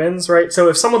as humans, right? So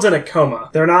if someone's in a coma,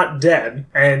 they're not dead,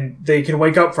 and they can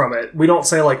wake up from it. We don't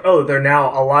say, like, oh, they're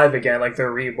now alive again, like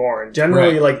they're reborn.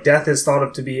 Generally, Right. like, death is thought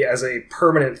of to be as a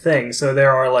permanent thing. So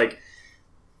there are, like...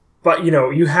 But,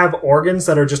 you have organs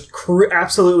that are just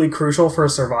absolutely crucial for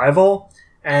survival.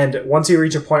 And once you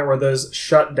reach a point where those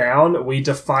shut down, we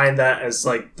define that as,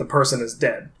 like, the person is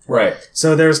dead. Right.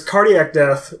 So there's cardiac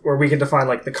death, where we can define,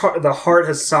 like, the heart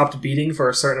has stopped beating for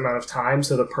a certain amount of time,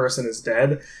 so the person is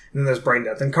dead. And then there's brain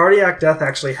death. And cardiac death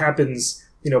actually happens,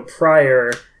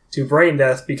 prior to brain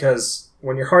death, because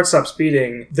when your heart stops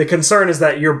beating, the concern is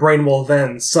that your brain will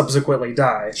then subsequently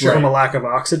die from a lack of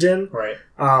oxygen. Right.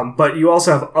 But you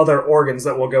also have other organs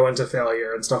that will go into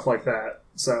failure and stuff like that.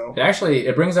 So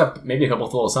It brings up maybe a couple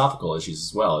of philosophical issues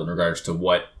as well in regards to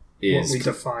what we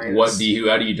define.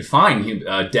 How do you define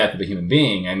death of a human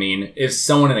being? I mean, if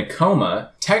someone in a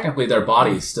coma, technically their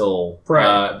body is still,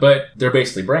 Right. but they're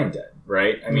basically brain dead,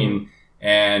 right? I mean,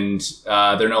 and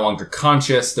they're no longer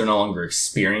conscious, they're no longer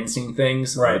experiencing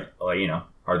things, Right. Like,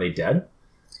 are they dead?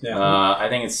 Yeah. I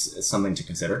think it's something to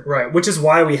consider. Right, which is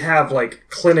why we have, like,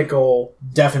 clinical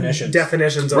Definitions.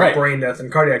 definitions of Right. brain death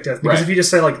and cardiac death. Because Right. if you just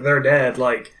say, like, they're dead,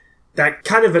 like, that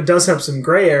kind of does have some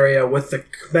gray area with the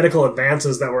medical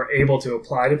advances that we're able to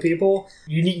apply to people.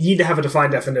 You need to have a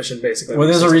defined definition, basically. Well,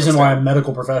 there's a reason why a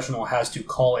medical professional has to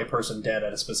call a person dead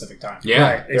at a specific time. Yeah.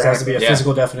 Right, There has to be a exactly.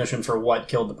 physical definition for what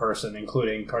killed the person,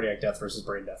 including cardiac death versus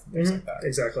brain death and things like that.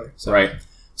 Exactly. Right.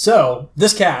 So,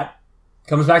 this cat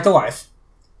comes back to life.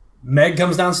 Meg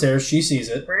comes downstairs. She sees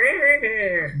it.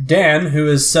 Dan, who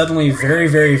is suddenly very,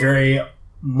 very, very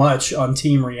much on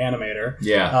Team Reanimator,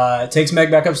 takes Meg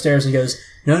back upstairs and goes,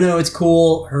 no, it's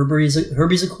cool. Herbie's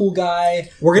a cool guy.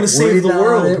 We're going to save the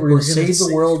world. We're going to save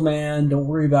the world, man. Don't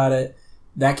worry about it.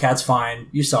 That cat's fine.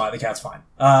 You saw it. The cat's fine.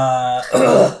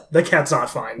 The cat's not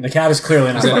fine. The cat is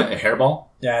clearly not Is fine. it a hairball?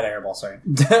 Yeah, I had a hairball, sorry.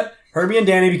 Herbie and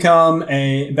Danny become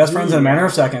best friends in a matter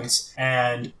of seconds,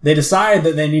 and they decide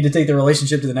that they need to take their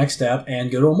relationship to the next step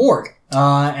and go to a morgue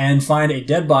and find a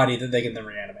dead body that they can then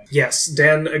reanimate. Yes,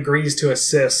 Dan agrees to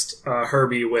assist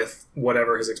Herbie with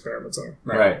whatever his experiments are.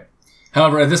 Right.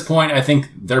 However, at this point, I think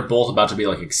they're both about to be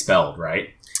like expelled, right?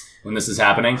 When this is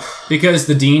happening, because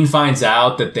the dean finds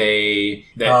out that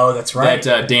that's right.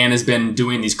 that Dan has been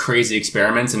doing these crazy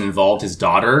experiments and involved his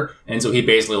daughter, and so he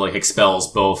basically like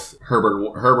expels both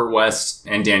Herbert West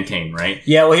and Dan Kane, right?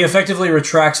 Yeah, well, he effectively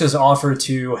retracts his offer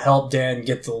to help Dan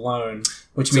get the loan,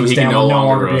 which means he Dan can will no no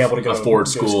longer longer be able to go afford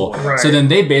to school. Right. So then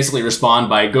they basically respond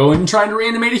by going and trying to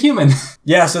reanimate a human.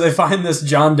 Yeah, so they find this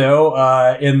John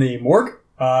Doe in the morgue.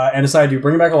 And decide to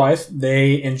bring him back to life.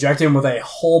 They inject him with a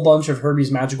whole bunch of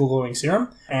Herbie's magical glowing serum.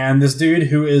 And this dude,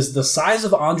 who is the size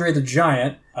of Andre the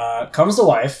Giant, comes to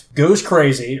life, goes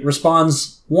crazy,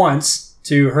 responds once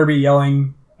to Herbie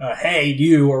yelling, hey,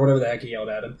 you, or whatever the heck he yelled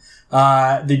at him.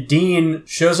 The dean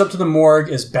shows up to the morgue,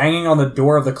 is banging on the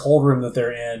door of the cold room that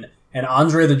they're in, and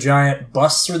Andre the Giant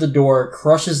busts through the door,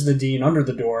 crushes the dean under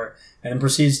the door, and then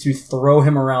proceeds to throw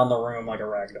him around the room like a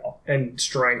rag doll. And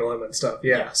strangle him and stuff.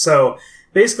 Yeah. So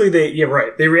basically,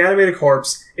 they reanimate a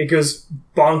corpse. It goes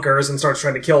bonkers and starts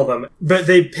trying to kill them. But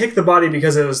they pick the body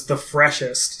because it was the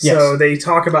freshest. Yes. So they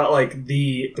talk about, like,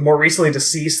 the more recently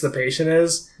deceased the patient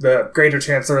is, the greater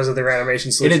chance there is of the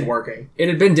reanimation solution working. It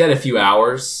had been dead a few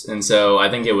hours, and so I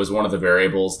think it was one of the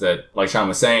variables that, like Sean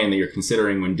was saying, that you're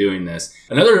considering when doing this.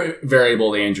 Another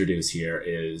variable they introduce here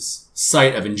is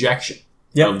site of injection.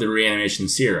 Yep. Of the reanimation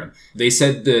serum. They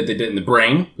said that they did it in the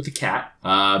brain with the cat,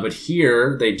 but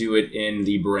here they do it in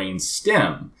the brain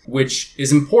stem, which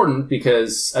is important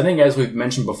because I think, as we've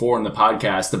mentioned before in the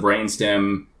podcast, the brain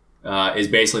stem is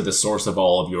basically the source of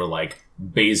all of your like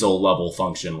basal level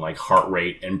function, like heart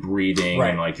rate and breathing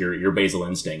and like your basal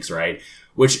instincts, right?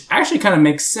 Which actually kind of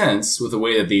makes sense with the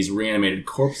way that these reanimated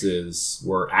corpses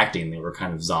were acting. They were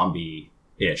kind of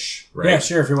zombie-ish, right? Yeah,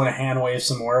 sure. If you want to hand wave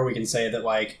some more, we can say that,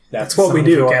 like, that's what some we of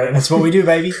do, your- Cannon. That's what we do,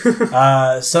 baby.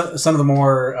 Some of the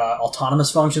more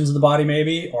autonomous functions of the body,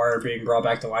 maybe, are being brought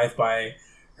back to life by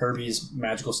Herbie's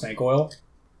magical snake oil.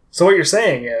 So what you're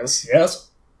saying is... Yes.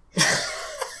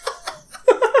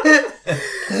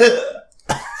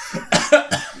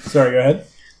 Sorry, go ahead.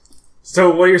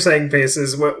 So what you're saying, Pace,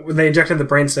 is when they injected the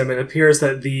brainstem, it appears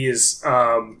that these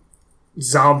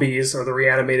zombies or the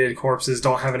reanimated corpses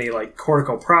don't have any like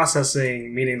cortical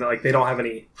processing, meaning that like they don't have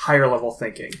any higher level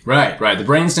thinking. Right. The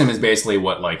brainstem is basically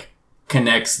what like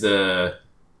connects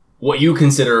what you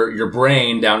consider your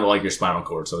brain down to like your spinal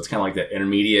cord. So it's kind of like the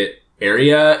intermediate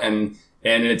area, and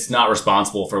it's not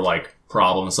responsible for like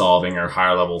problem solving or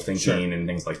higher level thinking and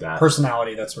things like that.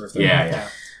 Personality, that sort of thing. Yeah.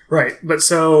 Right, but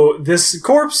so this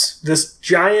corpse, this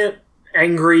giant,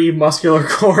 angry, muscular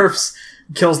corpse,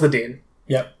 kills the dean.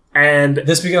 Yep. And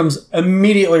This becomes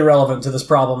immediately relevant to this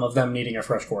problem of them needing a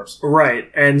fresh corpse.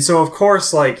 right, and so of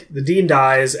course, like, the dean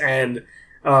dies, and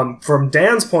from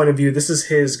Dan's point of view, this is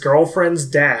his girlfriend's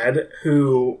dad,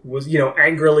 who was,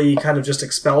 angrily kind of just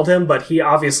expelled him, but he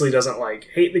obviously doesn't, like,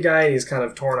 hate the guy, and he's kind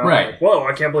of torn up. Right. Like, whoa,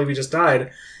 I can't believe he just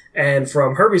died. And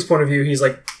from Herbie's point of view, he's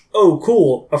like, oh,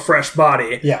 cool, a fresh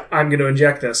body. Yeah. I'm going to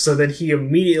inject this. So then he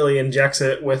immediately injects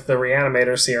it with the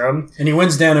reanimator serum. And he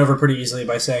wins Dan over pretty easily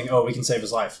by saying, oh, we can save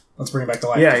his life. Let's bring him back to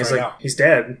life. Yeah, just he's right like, now. he's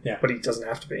dead, Yeah. but he doesn't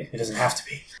have to be. He doesn't have to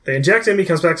be. They inject him, he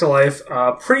comes back to life.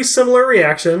 Pretty similar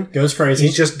reaction. Goes crazy.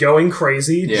 He's just going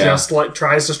crazy, Yeah. just like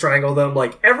tries to strangle them.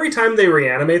 Like every time they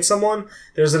reanimate someone,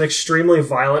 there's an extremely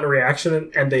violent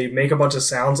reaction and they make a bunch of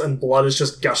sounds and blood is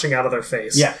just gushing out of their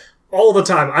face. Yeah. All the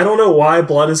time. I don't know why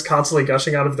blood is constantly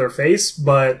gushing out of their face,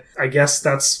 but I guess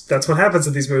that's what happens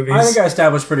in these movies. I think I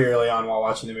established pretty early on while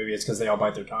watching the movie it's because they all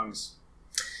bite their tongues.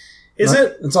 Is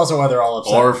it? It's also why they're all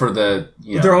upset. Or for the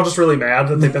They're all just really mad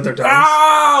that they bit their tongues.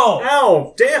 Ow!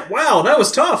 Ow! Damn! Wow, that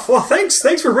was tough. Well, thanks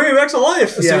for bringing me back to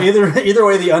life. So either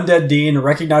way, the undead dean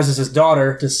recognizes his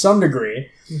daughter to some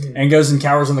degree and goes and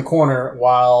cowers in the corner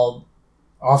while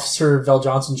Officer Vel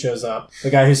Johnson shows up, the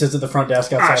guy who sits at the front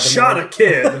desk outside I the shot morgue. a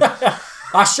kid.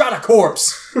 I shot a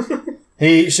corpse.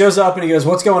 He shows up and he goes,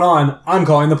 "What's going on?" "I'm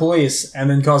calling the police," and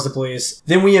then calls the police.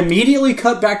 Then we immediately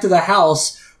cut back to the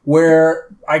house where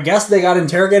I guess they got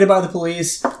interrogated by the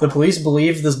police. The police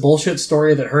believed this bullshit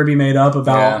story that Herbie made up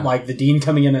about like the dean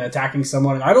coming in and attacking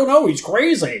someone. And I don't know, he's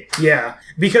crazy. Yeah,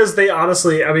 because they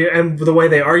honestly, I mean, and the way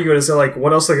they argue it is they're like,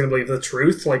 what else are they going to believe? The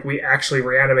truth? Like, we actually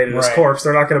reanimated his Right. corpse.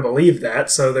 They're not going to believe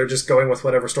that, so they're just going with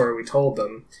whatever story we told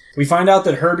them. We find out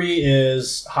that Herbie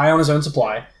is high on his own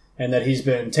supply and that he's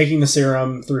been taking the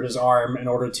serum through his arm in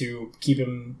order to keep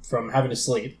him from having to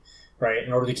sleep, right?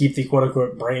 In order to keep the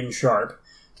quote-unquote brain sharp.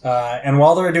 And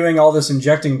while they're doing all this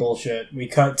injecting bullshit, we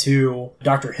cut to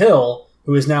Dr. Hill,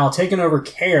 who is now taken over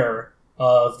care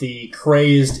of the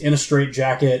crazed in a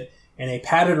straitjacket in a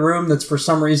padded room that's for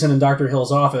some reason in Dr.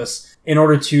 Hill's office in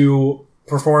order to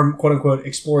perform quote-unquote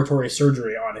exploratory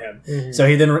surgery on him. Mm-hmm. So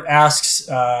he then asks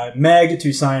Meg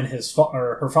to sign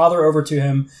her father over to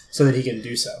him so that he can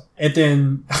do so. And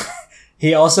then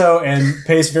he also, and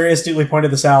Pace very astutely pointed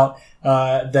this out,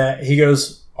 that he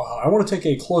goes, "I want to take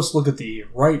a close look at the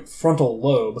right frontal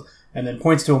lobe," and then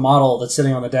points to a model that's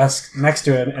sitting on the desk next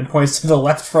to him and points to the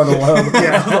left frontal lobe of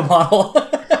the model.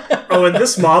 Oh, and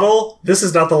this model, this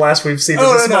is not the last we've seen of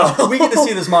this model. We get to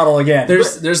see this model again.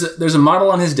 There's a model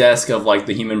on his desk of like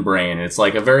the human brain. It's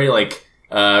like a very like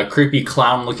creepy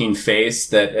clown looking face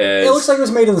that is, it looks like it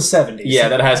was made in the 70s. yeah,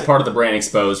 that has part of the brain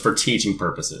exposed for teaching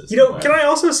purposes. You know, can I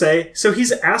also say, so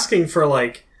he's asking for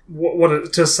like,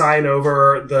 what to sign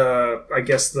over the, I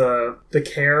guess the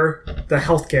care, the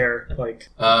healthcare, like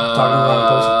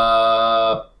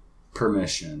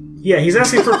permission. yeah, he's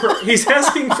asking for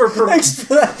Thanks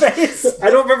for that face. I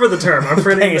don't remember the term. I'm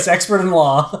forgetting. Pace, expert in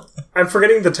law. I'm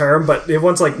forgetting the term, but it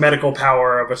wants like medical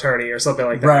power of attorney or something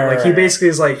like that. Right, like he basically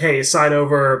is like, "Hey, sign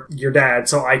over your dad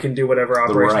so I can do whatever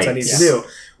operations I need rights. to do,"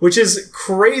 which is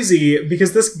crazy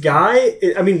because this guy.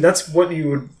 I mean, that's what you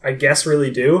would, I guess,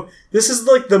 really do. This is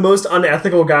like the most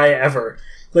unethical guy ever.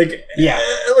 Like, Yeah.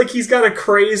 like he's got a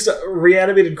crazed,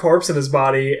 reanimated corpse in his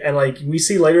body, and like we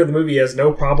see later in the movie, he has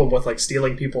no problem with like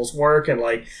stealing people's work and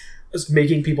like just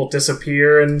making people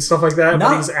disappear and stuff like that. But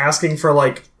Not- he's asking for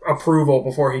like approval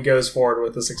before he goes forward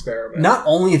with this experiment. Not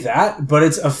only that, but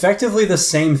it's effectively the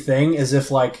same thing as if,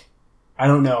 like, I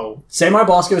don't know, say my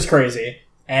boss goes crazy,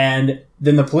 and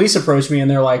then the police approach me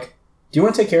and they're like, "Do you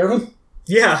want to take care of him?"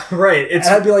 Yeah, right. It's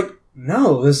And I'd be like,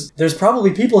 "No, there's probably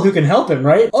people who can help him,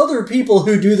 right? Other people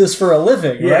who do this for a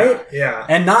living, yeah, right? yeah.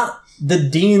 And not the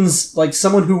dean's, like,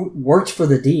 someone who worked for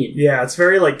the dean." Yeah, it's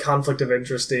very like conflict of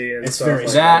interesty and It's stuff very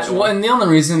like That well, and the only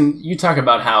reason you talk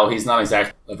about how he's not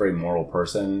exactly a very moral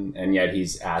person, and yet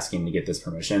he's asking to get this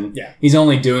permission. Yeah. He's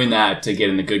only doing that to get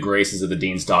in the good graces of the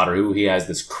dean's daughter, who he has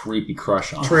this creepy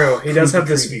crush on. True. He does have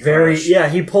this creepy very crush. yeah.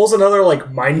 He pulls another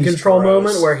like mind He's control gross.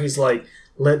 moment where he's like,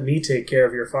 "Let me take care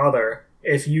of your father.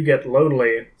 If you get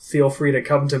lonely, feel free to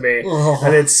come to me." Ugh.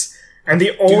 And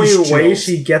the only Douche way chills.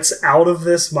 she gets out of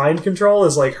this mind control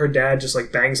is like her dad just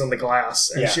like bangs on the glass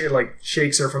and Yeah. she like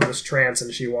shakes her from this trance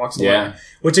and she walks away. Yeah.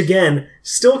 Which again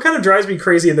still kind of drives me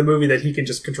crazy in the movie that he can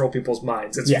just control people's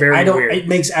minds. It's Yeah, very I don't. weird. It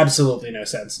makes absolutely no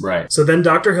sense. Right. So then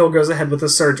Dr. Hill goes ahead with the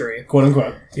surgery. "Quote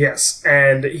unquote." Yes,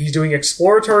 and he's doing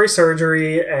exploratory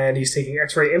surgery and he's taking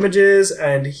x-ray images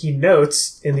and he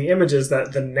notes in the images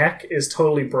that the neck is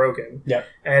totally broken. Yep.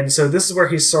 And so this is where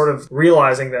he's sort of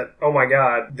realizing that, oh my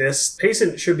god, this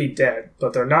patient should be dead,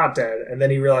 but they're not dead. And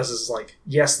then he realizes, like,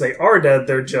 yes, they are dead,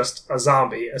 they're just a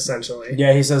zombie, essentially.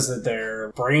 Yeah, he says that their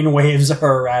brain waves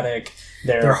are erratic,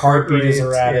 their Their heart heartbeat is rates,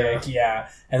 erratic, yeah,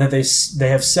 and that they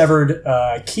have severed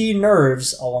key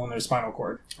nerves along their spinal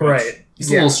cord. which- Right. It's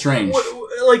a little strange.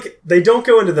 Like, they don't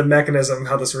go into the mechanism of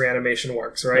how this reanimation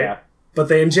works, right? Yeah. But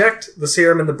they inject the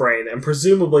serum in the brain, and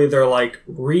presumably they're, like,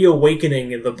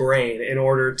 reawakening the brain in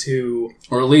order to...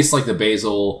 Or at least like the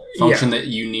basal function that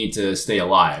you need to stay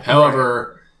alive.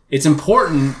 However, it's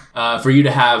important for you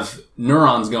to have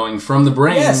neurons going from the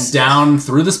brain Yes. down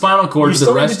through the spinal cord You to the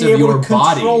still need rest to be of able your to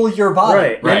control body. your body.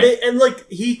 Right. Right. And like,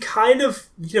 he kind of,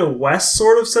 Wes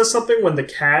sort of says something when the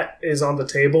cat is on the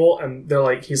table, and they're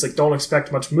like, he's like, don't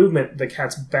expect much movement. The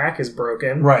cat's back is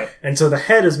broken. Right. And so the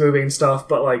head is moving and stuff,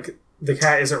 but, like, the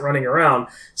cat isn't running around.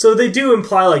 So they do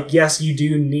imply, like, yes, you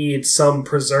do need some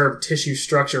preserved tissue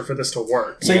structure for this to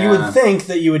work. So you would think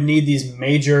that you would need these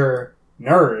major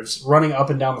nerves running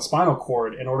up and down the spinal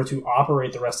cord in order to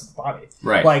operate the rest of the body.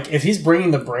 Right. Like, if he's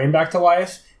bringing the brain back to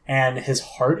life and his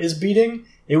heart is beating,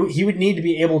 he would need to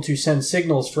be able to send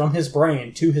signals from his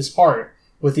brain to his heart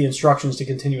with the instructions to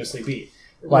continuously beat.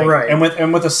 Like, Right. And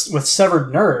with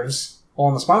severed nerves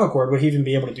on the spinal cord, would he even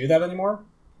be able to do that anymore?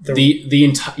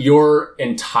 your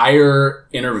entire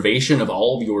innervation of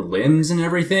all of your limbs and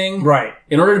everything. Right.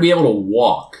 In order to be able to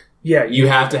walk, Yeah, you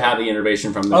have to have the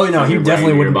innervation from the. Oh, no, from he your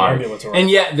definitely brain to your wouldn't be body. ambulatory. And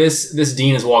yet, this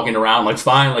Dean is walking around like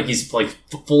fine, like he's like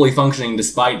fully functioning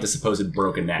despite the supposed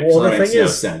broken neck. Well, so the that makes thing no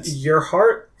is, sense. your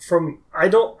heart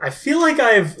I feel like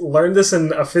I've learned this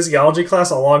in a physiology class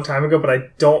a long time ago, but I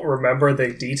don't remember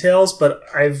the details, but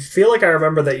I feel like I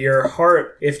remember that your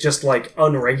heart, if just like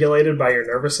unregulated by your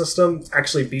nervous system,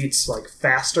 actually beats like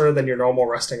faster than your normal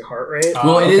resting heart rate.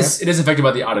 Well, it okay. is affected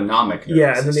by the autonomic nervous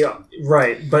Yeah, and then system.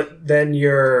 right, but then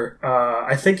your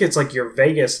I think it's like your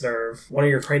vagus nerve, one of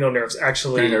your cranial nerves,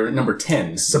 actually Number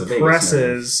 10 is the vagus nerve.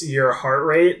 suppresses your heart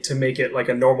rate to make it like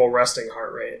a normal resting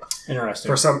heart rate Interesting.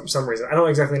 for some reason. I don't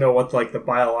exactly know what like the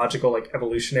biological like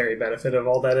evolutionary benefit of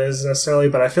all that is necessarily,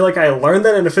 but I feel like I learned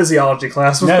that in a physiology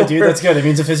class. No, before. dude, that's good. It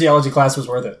means a physiology class was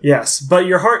worth it. Yes, but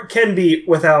your heart can beat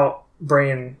without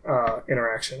brain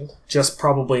interaction. Just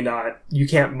probably not. You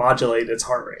can't modulate its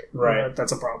heart rate. Right.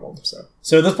 That's a problem.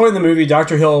 So at this point in the movie,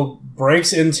 Dr. Hill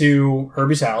breaks into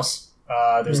Herbie's house.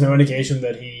 There's no indication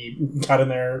that he got in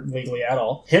there legally at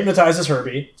all. Hypnotizes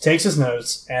Herbie, takes his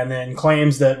notes, and then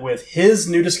claims that with his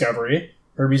new discovery,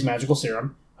 Herbie's magical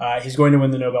serum, he's going to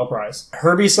win the Nobel Prize.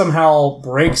 Herbie somehow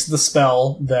breaks the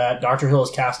spell that Dr. Hill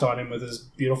has cast on him with his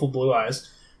beautiful blue eyes.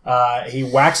 He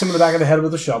whacks him in the back of the head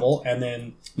with a shovel, and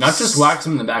then... Not just whacks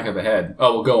him in the back of the head.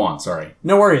 Oh, well, go on, sorry.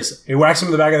 No worries. He whacks him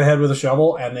in the back of the head with a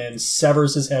shovel, and then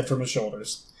severs his head from his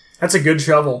shoulders. That's a good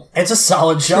shovel. It's a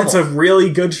solid shovel. It's a really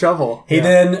good shovel. He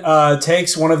then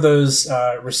takes one of those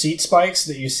receipt spikes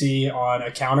that you see on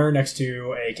a counter next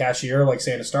to a cashier, like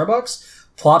say in a Starbucks,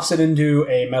 plops it into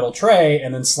a metal tray,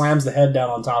 and then slams the head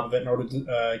down on top of it in order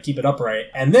to keep it upright.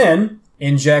 And then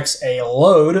injects a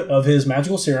load of his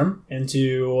magical serum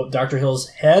into Dr. Hill's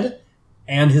head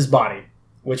and his body,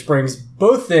 which brings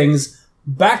both things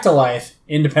back to life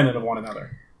independent of one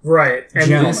another. Right. And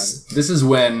Gentlemen. This is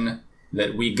when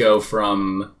that we go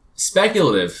from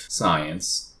speculative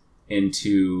science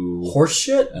into Horse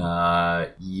shit?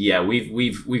 yeah,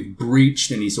 we've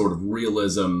breached any sort of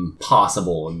realism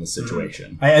possible in this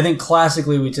situation. I think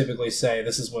classically we typically say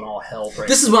this is when all hell breaks.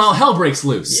 This is when all hell breaks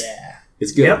loose. Yeah.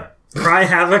 It's good. Yep. Cry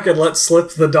havoc and let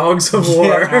slip the dogs of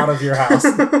war. Get out of your house.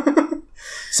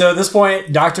 So at this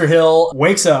point, Dr. Hill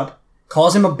wakes up,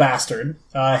 calls him a bastard.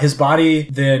 His body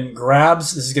then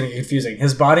grabs... This is going to get confusing.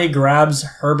 His body grabs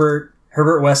Herbert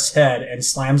West's head and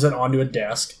slams it onto a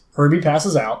desk. Herbie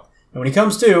passes out. And when he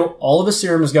comes to, all of his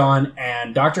serum is gone,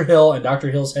 and Dr. Hill and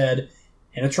Dr. Hill's head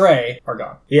in a tray are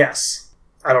gone. Yes.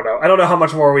 I don't know. I don't know how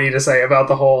much more we need to say about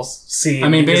the whole scene. I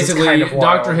mean, because it's basically, kind of wild,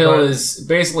 Dr. Hill but- is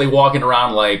basically walking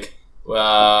around like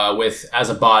with as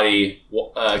a body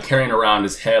carrying around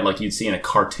his head like you'd see in a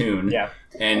cartoon. Yeah.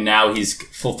 And now he's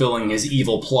fulfilling his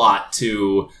evil plot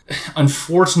to,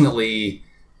 unfortunately,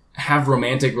 have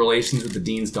romantic relations with the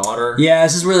dean's daughter. Yeah,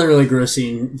 this is where the really gross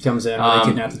scene comes in, where they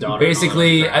kidnap the daughter.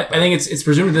 Basically, I think it's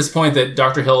presumed at this point that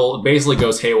Dr. Hill basically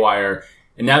goes haywire,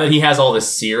 and now that he has all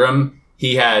this serum,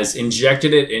 he has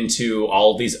injected it into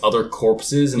all these other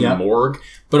corpses in the morgue,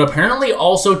 but apparently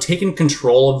also taken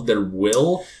control of their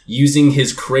will using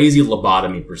his crazy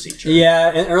lobotomy procedure. Yeah,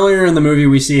 and earlier in the movie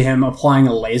we see him applying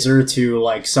a laser to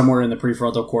like somewhere in the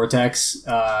prefrontal cortex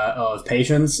of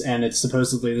patients, and it's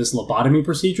supposedly this lobotomy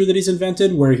procedure that he's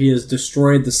invented where he has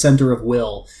destroyed the center of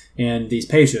will in these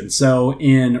patients. So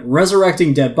in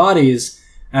resurrecting dead bodies,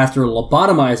 after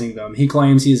lobotomizing them, he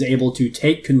claims he is able to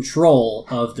take control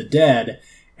of the dead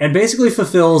and basically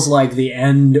fulfills like the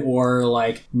end or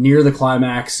like near the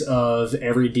climax of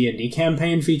every D&D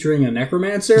campaign featuring a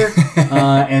necromancer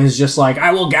and is just like,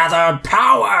 I will gather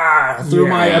power through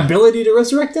my ability to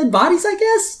resurrect dead bodies, I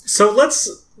guess. So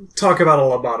let's talk about a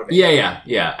lobotomy. Yeah.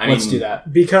 Let's do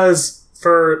that. Because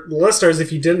for listeners,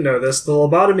 if you didn't know this, the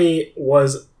lobotomy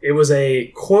was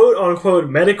a quote-unquote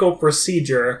medical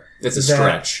procedure. It's a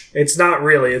stretch. It's not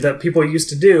really, that people used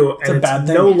to do, and a bad it's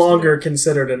thing no used to longer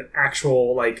considered an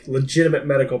actual, like, legitimate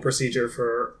medical procedure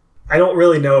for... I don't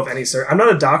really know of any... I'm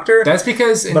not a doctor. That's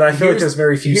because... But I feel like there's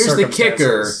very few Here's the kicker.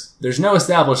 circumstances. There's no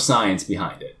established science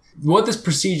behind it. What this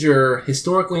procedure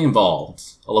historically involved,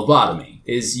 a lobotomy,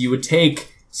 is you would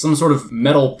take some sort of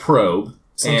metal probe...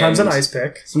 Sometimes an ice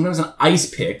pick. Sometimes an ice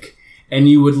pick, and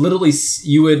you would literally...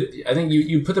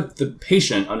 You put the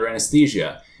patient under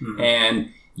anesthesia,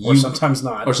 and... Or sometimes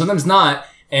not. Or sometimes not,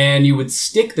 and you would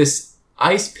stick this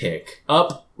ice pick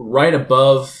up right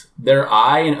above their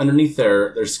eye and underneath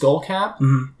their skull cap,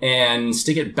 and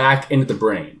stick it back into the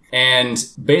brain. And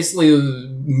basically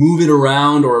move it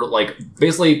around, or like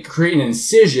basically create an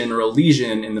incision or a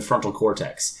lesion in the frontal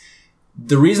cortex.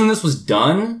 the reason this was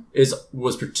done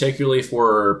was particularly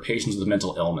for patients with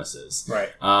mental illnesses. Right.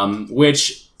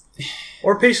 Which...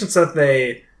 Or patients that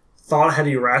they thought had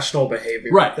irrational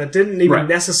behavior. Right. That didn't even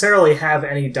necessarily have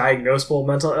any diagnosable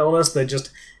mental illness. They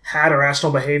just had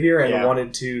irrational behavior and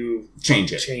wanted to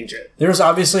change it. There's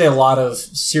obviously a lot of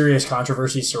serious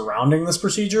controversy surrounding this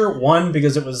procedure. One,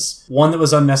 because it was one that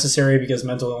was unnecessary because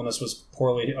mental illness was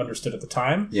poorly understood at the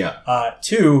time. Yeah.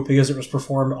 Two, because it was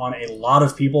performed on a lot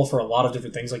of people for a lot of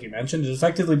different things, like you mentioned. It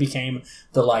effectively became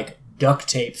the like duct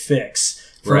tape fix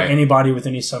for anybody with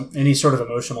any sort of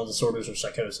emotional disorders or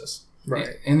psychosis.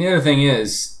 Right. And the other thing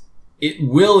is, it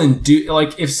will induce,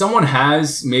 like, if someone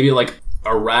has maybe like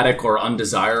erratic or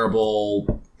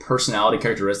undesirable personality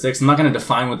characteristics, I'm not going to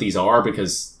define what these are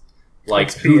because, like,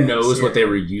 It's who BS, knows what they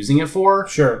were using it for.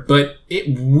 Sure. But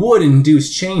it would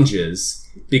induce changes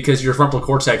because your frontal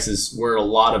cortex is where a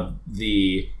lot of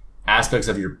the aspects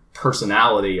of your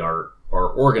personality are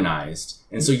organized.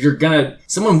 And so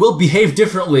someone will behave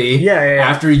differently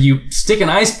after you stick an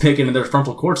ice pick into their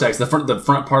frontal cortex, the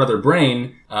front part of their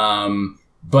brain.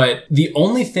 But the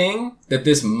only thing that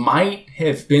this might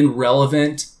have been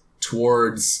relevant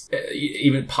towards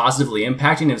even positively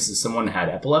impacting is if someone had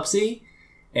epilepsy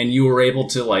and you were able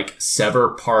to like sever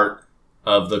part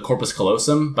of the corpus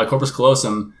callosum. By corpus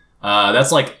callosum,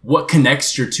 that's like what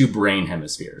connects your two brain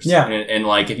hemispheres. Yeah. And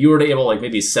like if you were to able like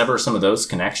maybe sever some of those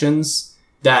connections,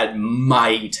 that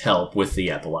might help with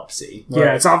the epilepsy.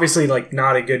 Yeah, it's obviously like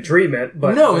not a good treatment,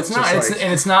 but no, it's not.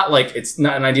 It's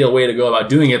not an ideal way to go about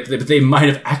doing it. But they might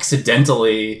have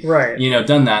accidentally,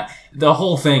 done that. The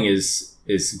whole thing is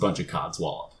a bunch of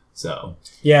codswallop. So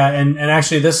yeah, and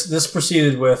actually this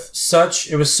proceeded with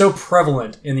it was so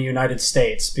prevalent in the United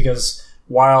States because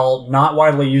while not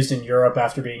widely used in Europe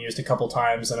after being used a couple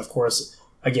times, and of course,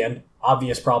 again,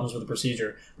 obvious problems with the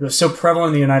procedure. It was so prevalent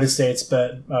in the United States,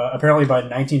 but apparently by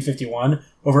 1951,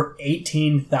 over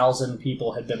 18,000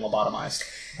 people had been lobotomized.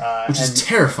 Which is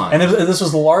terrifying. And this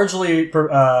was largely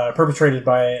perpetrated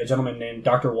by a gentleman named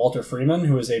Dr. Walter Freeman,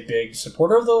 who is a big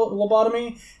supporter of the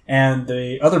lobotomy. And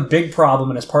the other big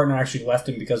problem, and his partner actually left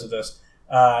him because of this,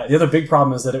 the other big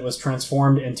problem is that it was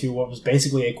transformed into what was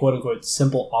basically a quote-unquote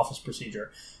simple office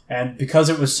procedure. And because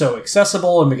it was so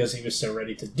accessible and because he was so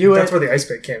ready to do That's where the ice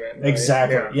pick came in. Right?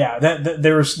 Exactly. Yeah.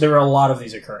 There were a lot of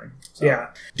these occurring. So. Yeah.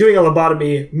 Doing a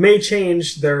lobotomy may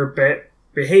change their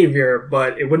behavior,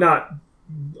 but it would not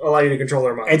allow you to control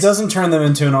their minds. It doesn't turn them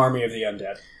into an army of the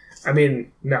undead. I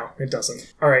mean, no, it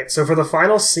doesn't. All right. So for the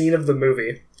final scene of the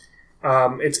movie,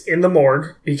 it's in the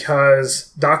morgue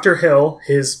because Dr. Hill,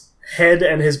 his head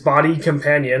and his body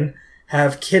companion,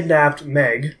 have kidnapped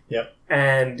Meg. Yep.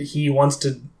 And he wants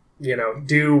to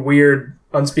do weird,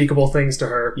 unspeakable things to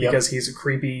her because he's a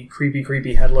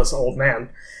creepy, headless old man.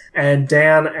 And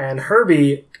Dan and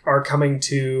Herbie are coming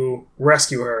to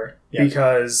rescue her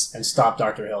because... And stop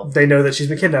Dr. Hill. They know that she's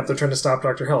been kidnapped. They're trying to stop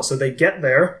Dr. Hill. So they get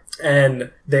there,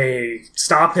 and they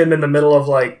stop him in the middle of,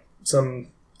 like, some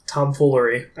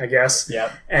tomfoolery, I guess.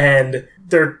 Yeah. And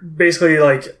they're basically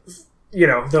like...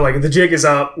 they're like, the jig is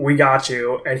up, we got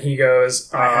you. And he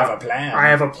goes, I have a plan. I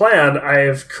have a plan. I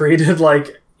have created,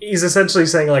 he's essentially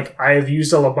saying, I have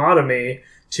used a lobotomy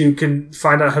to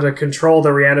find out how to control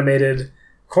the reanimated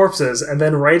corpses. And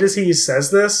then right as he says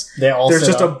this, there's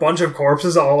just a bunch of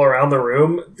corpses all around the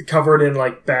room covered in,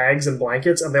 bags and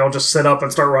blankets, and they all just sit up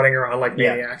and start running around like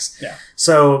maniacs. Yeah.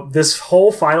 So this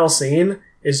whole final scene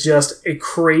is just a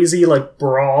crazy,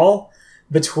 brawl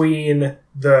between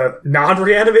the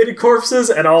non-reanimated corpses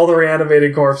and all the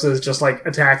reanimated corpses just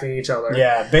attacking each other.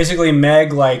 Yeah, basically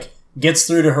Meg gets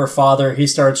through to her father. He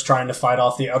starts trying to fight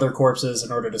off the other corpses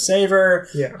in order to save her.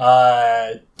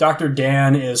 Yeah. Dr.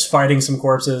 Dan is fighting some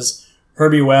corpses.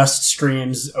 Herbie West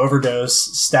screams overdose,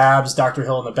 stabs Dr.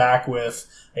 Hill in the back with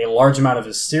a large amount of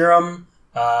his serum.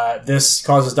 This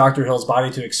causes Dr. Hill's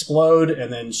body to explode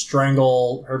and then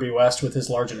strangle Herbie West with his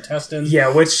large intestine.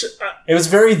 Yeah, which... it was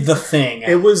very The Thing.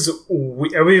 It was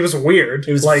weird.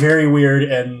 It was very weird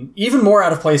and even more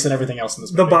out of place than everything else in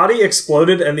this movie. The body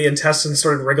exploded and the intestines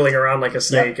started wriggling around like a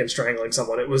snake and strangling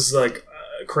someone. It was,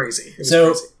 crazy. It was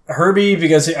crazy. Herbie,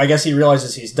 because I guess he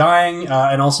realizes he's dying,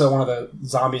 and also one of the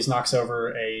zombies knocks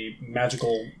over a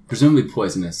magical... Presumably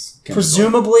poisonous chemical.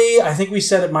 Presumably, I think we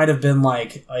said it might have been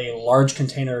a large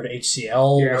container of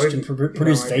HCl, which can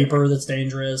produce vapor that's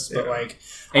dangerous, but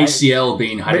HCl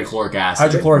being hydrochloric acid.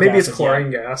 Hydrochloric maybe acid, it's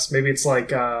chlorine gas. Maybe it's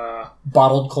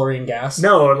bottled chlorine gas?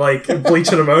 No, like bleach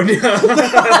and ammonia.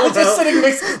 Just sitting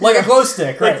mixed, like a glow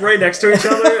stick, right? Like right next to each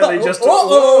other, and they just yeah,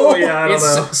 I don't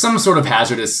know. It's some sort of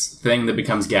hazardous thing that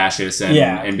becomes gaseous and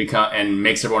and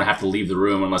makes everyone have to leave the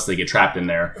room unless they get trapped in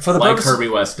there, For the like purpose- Herbie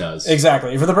West does.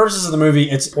 Exactly. For the purposes of the movie,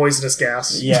 it's Poisonous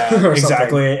gas. yeah, or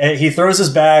exactly. And he throws his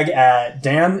bag at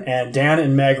Dan, and Dan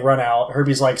and Meg run out.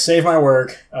 Herbie's like, "Save my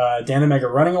work." Dan and Meg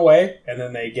are running away, and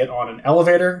then they get on an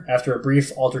elevator after a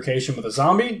brief altercation with a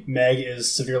zombie. Meg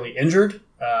is severely injured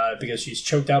because she's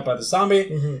choked out by the zombie.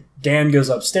 Mm-hmm. Dan goes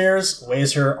upstairs,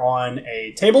 lays her on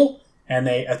a table, and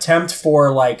they attempt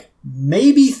for like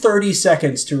maybe 30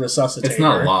 seconds to resuscitate It's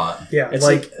not her. a lot. Yeah, It's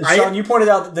like Sean, you pointed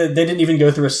out that they didn't even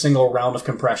go through a single round of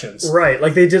compressions. right,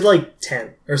 like they did like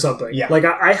 10 or something. Yeah. Like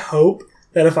I hope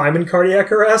that if I'm in cardiac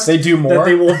arrest, They do more. that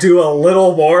they will do a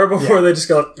little more before Yeah. they just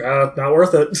go, not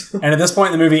worth it. And at this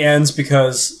point, the movie ends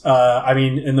because,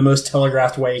 in the most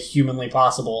telegraphed way humanly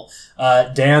possible,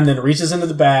 Dan then reaches into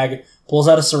the bag, pulls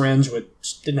out a syringe,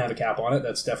 which didn't have a cap on it.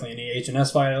 That's definitely an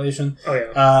H&S violation. Oh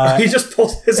yeah, he just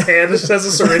pulls his hand and just has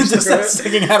a syringe Just through that's it.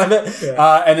 sticking out of it.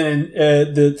 Yeah. And then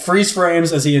the freeze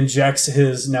frames as he injects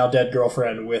his now dead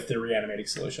girlfriend with the reanimating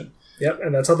solution. Yep,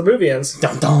 and that's how the movie ends.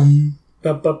 Dum dum.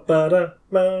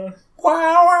 Ba-ba-ba-da-ba.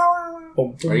 Wow.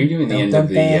 Boom, boom. Are you doing the end of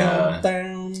the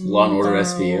Law and Order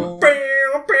SVU?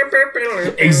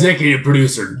 Executive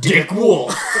producer Dick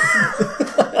Wolf.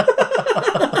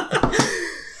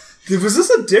 Was this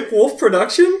a Dick Wolf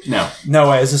production? No. No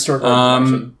way, it's a historical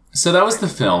production. So that was the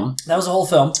film. That was a whole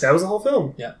film. That was the whole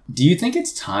film. Do you think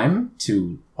it's time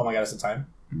to Oh my god, it's the time.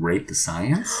 rate the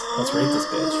science? Let's rate this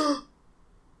bitch.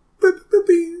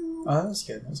 Oh, that was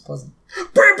good. That was pleasant.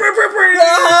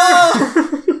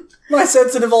 My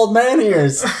sensitive old man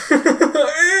ears.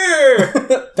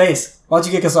 Face, why don't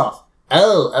you kick us off?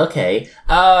 Oh, okay.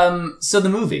 So the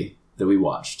movie that we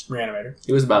watched, Reanimator.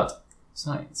 it was about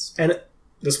science. And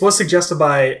this was suggested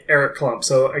by Eric Klump.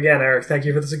 So again, Eric, thank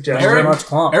you for the suggestion. Thank you very much,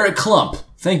 Klump. Eric Klump,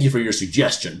 thank you for your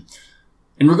suggestion.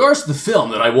 In regards to the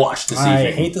film that I watched this I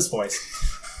evening. hate this voice.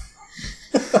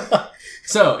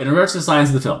 So, in regards to the science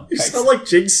of the film. You sound like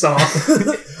Jigsaw.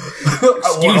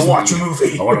 I want to watch a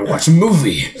movie. I want to watch a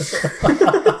movie.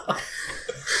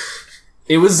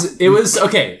 It was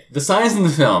okay. The science in the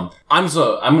film.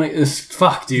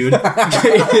 Fuck, dude.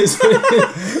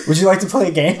 Would you like to play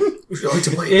a game? Would you like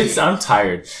to play? I'm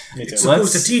tired. Me too.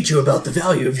 supposed to teach you about the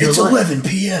value of your life. 11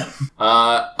 p.m.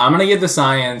 I'm gonna give the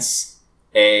science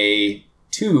a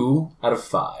 2 out of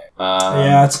 5.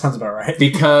 Yeah, that sounds about right.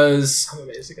 Because I'm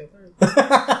amazing at that.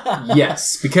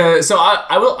 yes, because so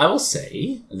I will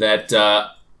say that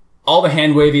all the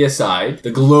hand wavy aside,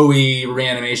 the glowy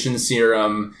reanimation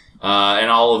serum, and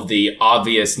all of the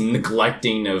obvious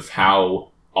neglecting of how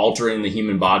altering the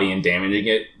human body and damaging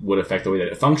it would affect the way that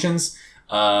it functions,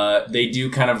 they do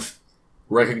kind of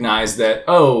recognize that,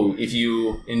 if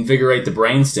you invigorate the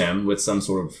brainstem with some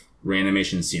sort of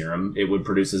reanimation serum, it would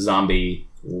produce a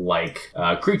zombie-like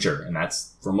creature, and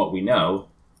that's, from what we know,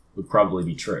 would probably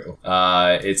be true.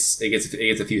 It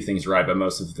gets a few things right, but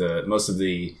most of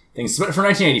the things, but for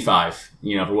 1985,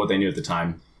 for what they knew at the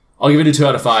time, I'll give it a 2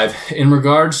 out of 5. In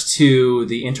regards to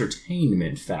the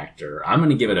entertainment factor, I'm going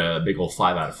to give it a big old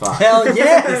 5 out of 5. Hell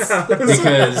yes!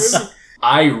 Because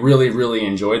I really, really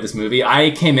enjoyed this movie. I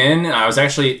came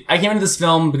into this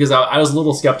film because I was a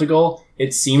little skeptical.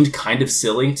 It seemed kind of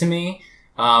silly to me.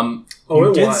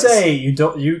 You did say you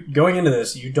going into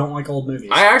this, you don't like old movies.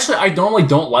 I normally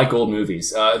don't like old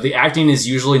movies. The acting is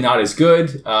usually not as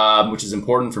good, which is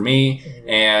important for me,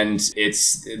 and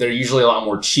they're usually a lot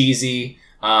more cheesy.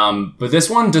 But this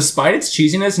one, despite its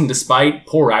cheesiness and despite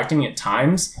poor acting at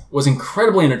times, was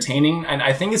incredibly entertaining, and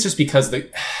I think it's just because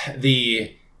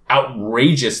the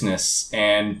outrageousness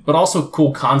but also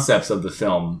cool concepts of the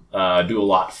film do a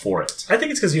lot for it. I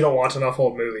think it's because you don't watch enough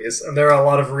old movies, and there are a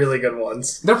lot of really good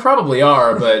ones. There probably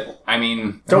are, but I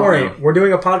mean, Don't worry, know. we're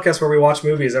doing a podcast where we watch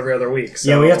movies every other week. So.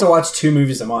 Yeah, we have to watch 2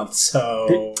 movies a month,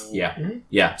 so...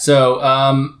 Yeah. So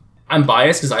I'm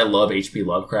biased because I love H.P.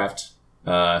 Lovecraft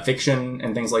fiction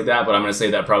and things like that, but I'm going to say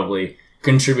that probably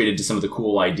contributed to some of the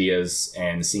cool ideas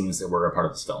and scenes that were a part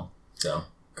of this film. So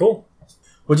Cool.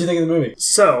 What'd you think of the movie?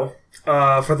 So,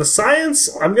 for the science,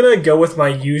 I'm going to go with my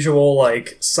usual,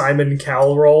 Simon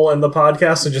Cowell role in the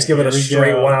podcast and just give it a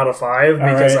straight 1 out of 5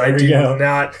 because I do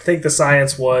not think the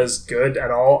science was good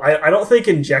at all. I don't think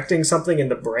injecting something in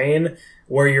the brain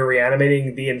where you're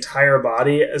reanimating the entire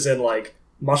body, as in,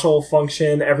 muscle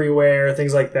function everywhere,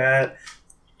 things like that,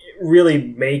 really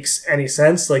makes any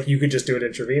sense. Like, you could just do it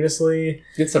intravenously.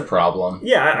 It's a problem.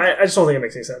 Yeah, I just don't think it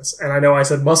makes any sense. And I know I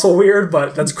said muscle weird,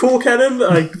 but that's cool, Kenan.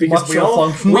 Like, because we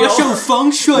all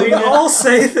function. we all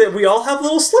say that we all have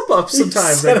little slip-ups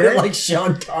sometimes. Said Okay? it like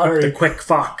Sean Connery. The quick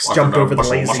fox jumped over the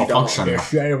lazy dog.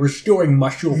 Restoring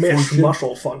muscle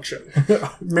Muscle function.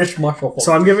 Mish muscle function.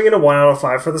 So I'm giving it a 1 out of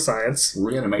 5 for the science.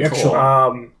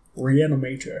 Reanimator.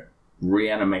 Reanimator.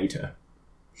 Reanimator.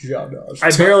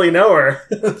 I barely know her.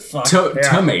 Fuck.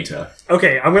 Tomato.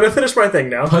 Okay, I'm going to finish my thing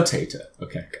now. Potato.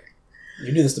 Okay.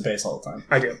 You do this to base all the time.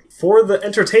 I do. For the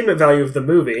entertainment value of the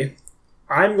movie,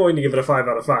 I'm going to give it a 5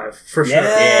 out of 5 for sure.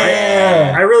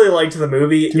 Yeah. I really liked the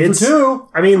movie. Two for two.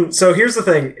 I mean, so here's the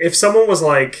thing: if someone was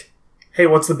like, "Hey,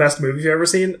 what's the best movie you've ever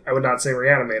seen?" I would not say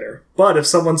Reanimator. But if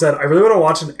someone said, "I really want to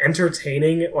watch an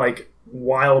entertaining, like,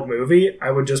 wild movie," I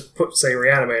would just say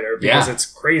Reanimator because it's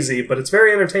crazy, but it's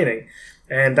very entertaining.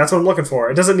 And that's what I'm looking for.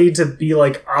 It doesn't need to be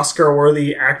like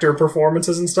Oscar-worthy actor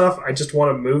performances and stuff. I just want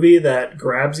a movie that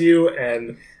grabs you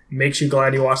and makes you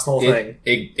glad you watched the whole thing.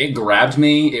 It grabbed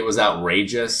me. It was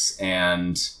outrageous,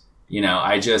 and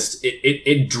I just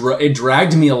it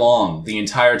dragged me along the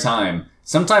entire time.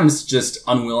 Sometimes just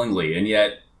unwillingly, and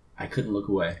yet I couldn't look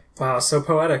away. Wow, so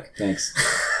poetic. Thanks.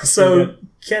 So,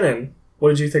 Kenan, what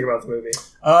did you think about the movie?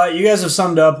 You guys have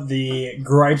summed up the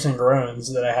gripes and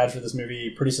groans that I had for this movie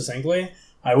pretty succinctly.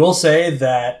 I will say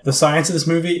that the science of this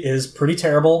movie is pretty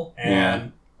terrible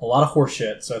and a lot of horse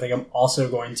shit. So I think I'm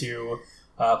also going to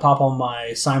pop on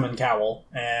my Simon Cowell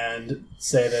and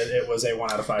say that it was a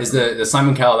 1 out of 5. Is the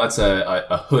Simon Cowell? That's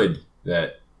a hood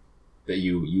that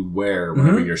you wear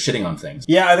whenever you're shitting on things.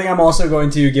 Yeah, I think I'm also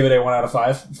going to give it a 1 out of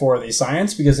 5 for the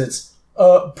science because it's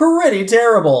pretty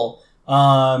terrible.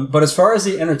 But as far as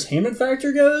the entertainment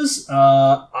factor goes,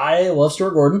 I love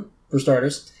Stuart Gordon, for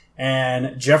starters.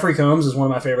 And Jeffrey Combs is one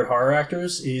of my favorite horror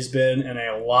actors. He's been in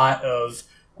a lot of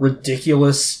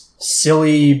ridiculous,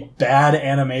 silly, bad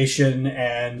animation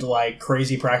and like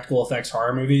crazy practical effects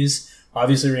horror movies.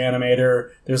 Obviously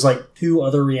Reanimator. There's like 2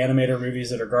 other Reanimator movies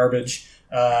that are garbage.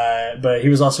 But he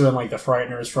was also in like The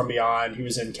Frighteners from Beyond. He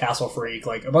was in Castle Freak.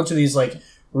 Like a bunch of these like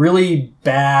really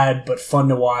bad but fun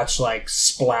to watch like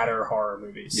splatter horror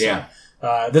movies. Yeah.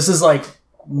 This is like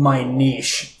my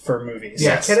niche for movies. Yeah,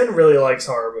 Yes. Kenan really likes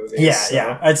horror movies. Yeah, so.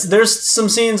 yeah. There's some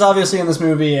scenes obviously in this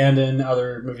movie and in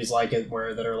other movies like it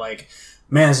that are like,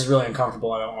 man, this is really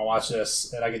uncomfortable. I don't want to watch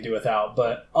this, and I could do without.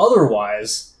 But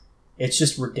otherwise, it's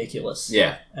just ridiculous.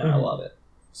 Yeah. And I love it.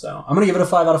 So I'm gonna give it a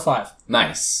 5 out of 5.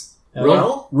 Nice.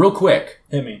 Well, Real quick.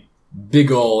 hit me.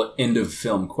 Big ol' end of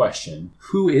film question.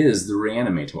 Who is the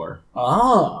Reanimator?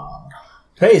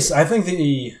 Pace. I think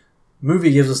the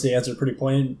movie gives us the answer pretty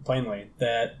plainly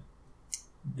that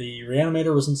the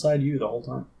Reanimator was inside you the whole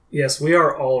time. Yes, we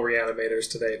are all Reanimators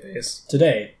today, Pace.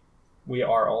 Today, we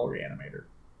are all Reanimator.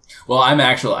 Well, I'm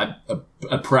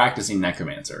a practicing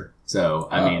necromancer. So,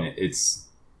 I mean, it's...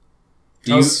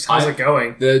 How's it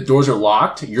going? The doors are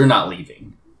locked. You're not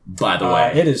leaving, by the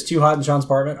way. It is too hot in Sean's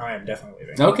apartment. I am definitely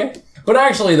leaving. Okay. But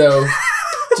actually, though,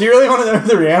 Do you really want to know who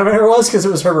the Reanimator was? Because it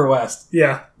was Herbert West.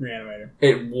 Yeah. Reanimator.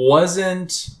 it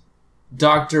wasn't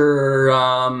Dr.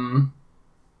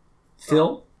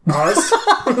 Phil? Oz?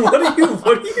 What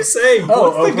are you saying?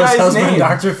 Oh, the Oprah's guy's husband, name?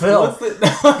 Dr. Phil. What's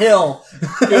the... Hill.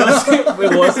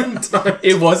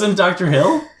 it wasn't Dr.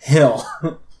 Hill? Hill.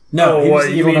 No, Oh, he was what,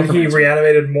 the you evil mean he necromancer.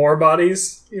 reanimated more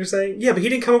bodies, you're saying? Yeah, but he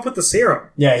didn't come up with the serum.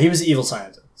 Yeah, he was the evil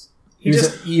scientist. He was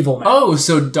just- an evil man. Oh,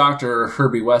 so Dr.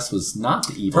 Herbie West was not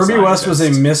the evil Herbie West was a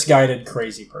scientist. misguided,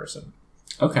 crazy person.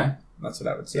 Okay. That's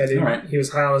what I would say. Yeah, dude. All right. He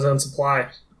was high on his own supply.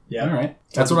 Yeah. All right.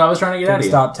 That's what I was trying to get out Couldn't of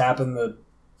you. stop tapping the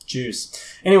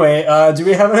juice. Anyway, do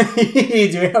we have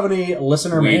any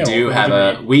listener We mail? do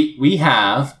have we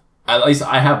have, at least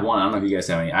I have one. I don't know if you guys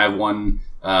have any. I have one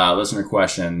listener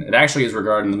question. It actually is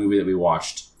regarding the movie that we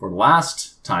watched for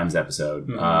last time's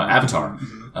episode, Avatar.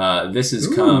 This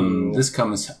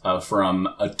comes from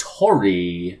a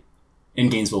Tori in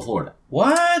Gainesville, Florida.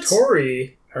 What?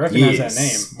 Tori, I recognize Yes. that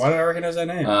name. Why do I recognize that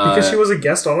name? because she was a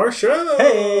guest on our show.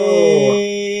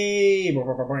 Hey!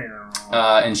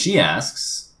 And she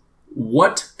asks,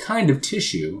 what kind of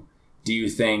tissue do you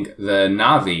think the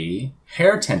Na'vi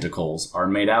hair tentacles are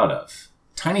made out of?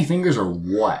 Tiny fingers or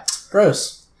what?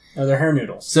 Gross. Oh, they're hair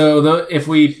noodles. So if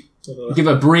we give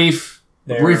a brief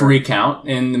They're- recount,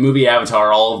 in the movie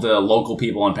Avatar, all of the local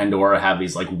people on Pandora have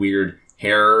these like weird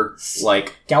hair,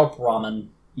 like, Scalp ramen.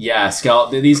 yeah,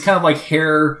 these kind of like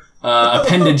hair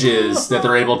appendages that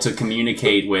they're able to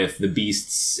communicate with the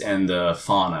beasts and the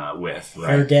fauna with, right?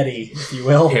 Hair Getty, if you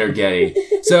will. Hair Getty.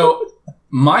 So,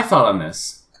 my thought on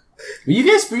this Will you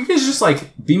guys just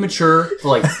like be mature for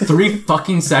like 3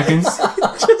 fucking seconds?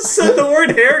 Just said the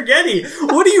word hair Getty.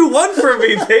 What do you want from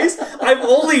me, Pace? I'm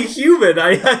only human.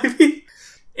 I mean...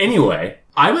 Anyway,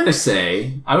 I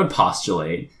would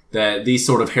postulate that these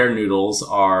sort of hair noodles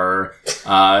are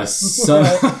some.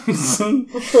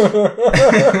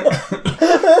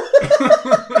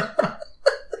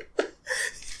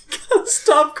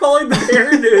 Stop calling them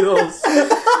hair noodles.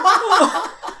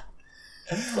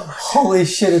 Holy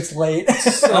shit, it's late.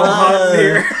 So hot in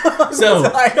here. So the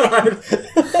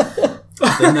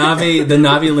Navi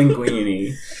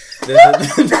linguini.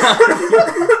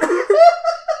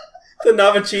 The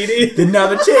Navicini. The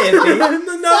Navicini.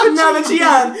 The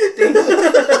Navicini.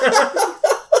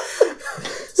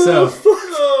 So,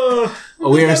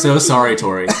 we are so sorry,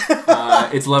 Tori.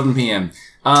 It's 11 p.m.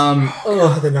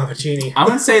 Oh, the Navicini. I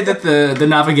would say that the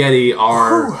Navighetti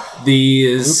are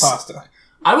these... pasta.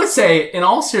 I would say, in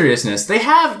all seriousness, they've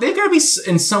got to be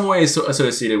in some way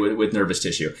associated with nervous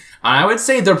tissue. I would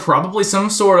say they're probably some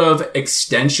sort of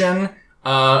extension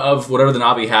of whatever the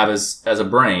Navi have as a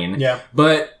brain. Yeah.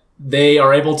 But they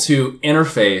are able to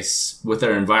interface with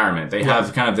their environment. They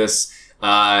have kind of this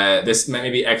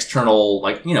maybe external,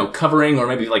 like, covering or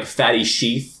maybe like fatty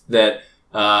sheath that,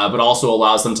 but also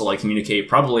allows them to like communicate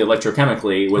probably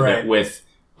electrochemically with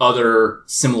other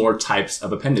similar types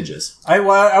of appendages. I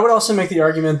would also make the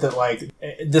argument that like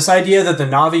this idea that the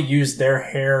Navi used their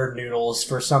hair noodles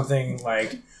for something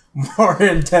like more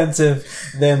intensive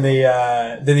than the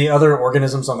other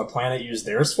organisms on the planet use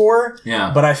theirs for.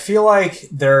 Yeah. But I feel like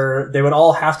they would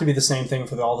all have to be the same thing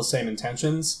for all the same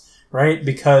intentions, right?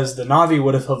 Because the Navi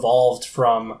would have evolved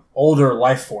from older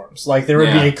life forms. Like there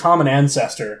would be a common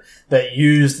ancestor that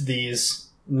used these.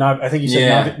 I think you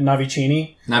said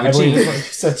Navicini. I believe is what you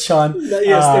said, Sean.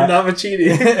 Yes, they're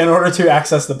Navicini. In order to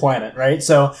access the planet, right?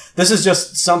 So this is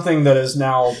just something that has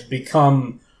now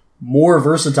become more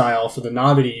versatile for the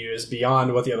Navi to use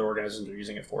beyond what the other organisms are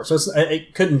using it for. So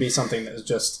it couldn't be something that is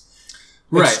just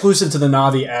exclusive to the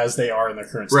Navi as they are in their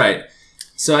current state. Right.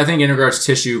 So I think in regards to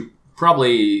tissue,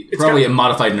 probably a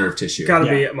modified nerve tissue. Gotta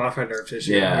be a modified nerve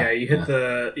tissue. Yeah. You hit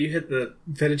the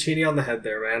fettuccine on the head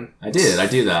there, man. I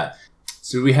do that.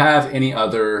 So do we have any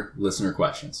other listener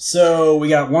questions? So we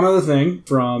got one other thing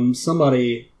from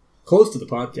somebody close to the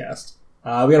podcast.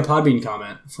 We got a Podbean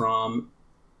comment from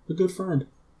a good friend,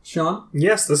 Sean.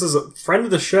 Yes, this is a friend of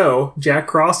the show, Jack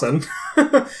Crossan,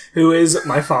 who is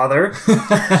my father.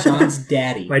 Sean's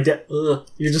daddy. My dad.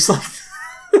 You're just like...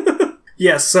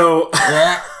 Yes, so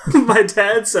my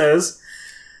dad says,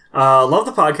 love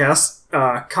the podcast.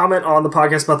 Comment on the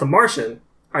podcast about The Martian.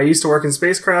 I used to work in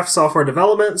spacecraft software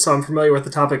development, so I'm familiar with the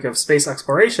topic of space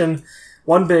exploration.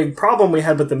 One big problem we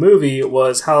had with the movie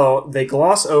was how they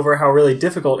gloss over how really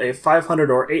difficult a 500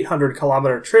 or 800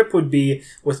 kilometer trip would be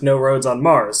with no roads on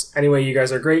Mars. Anyway, you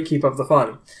guys are great. Keep up the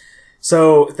fun.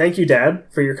 So, thank you, Dad,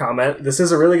 for your comment. This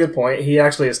is a really good point. He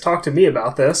actually has talked to me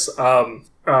about this.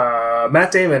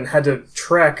 Matt Damon had to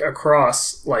trek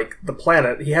across, like, the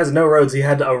planet. He has no roads. He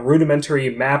had a rudimentary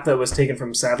map that was taken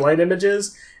from satellite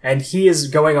images, and he is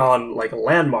going on, like,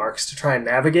 landmarks to try and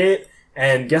navigate.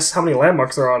 And guess how many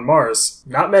landmarks are on Mars?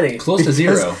 Not many. Close to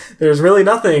zero. There's really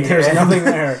nothing. There's nothing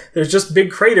there. There's just big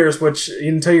craters, which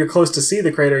until you're close to see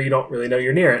the crater, you don't really know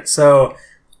you're near it. So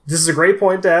this is a great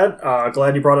point, Dad.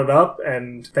 Glad you brought it up,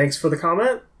 and thanks for the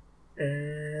comment.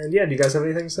 And yeah, do you guys have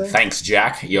anything to say? Thanks,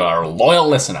 Jack. You're a loyal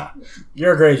listener.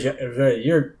 You're a great.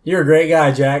 You're a great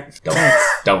guy, Jack.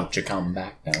 Don't you come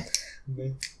back now.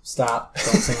 Stop.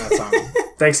 Don't sing that song.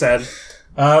 Thanks, Dad.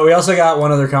 We also got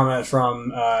one other comment from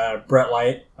Brett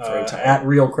Light at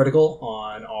Real Critical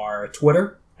on our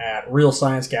Twitter, at Real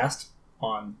Sciencecast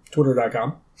on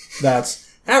twitter.com.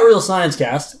 That's at Real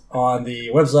Sciencecast on the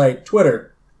website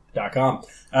twitter.com.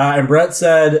 And Brett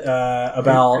said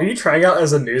about... Are you trying out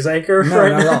as a news anchor No,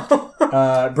 right not now? at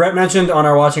all. Brett mentioned on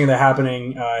our Watching the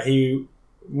Happening, he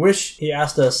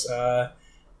asked us,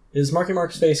 is Marky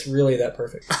Mark's face really that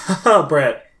perfect?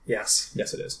 Brett. Yes.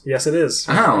 Yes, it is. Yes, it is.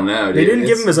 I don't know, dude. They didn't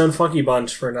give him his own funky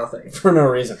bunch for nothing. For no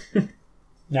reason.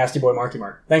 Nasty boy Marky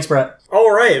Mark. Thanks, Brett.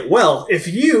 All right. Well, if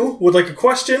you would like a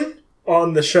question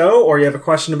on the show, or you have a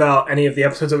question about any of the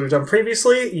episodes that we've done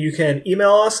previously, you can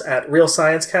email us at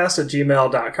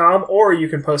realsciencecast@gmail.com, or you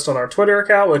can post on our Twitter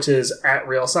account, which is at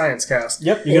realsciencecast.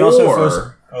 Yep. You can also Or- post...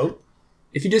 Oh.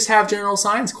 If you just have general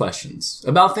science questions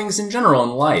about things in general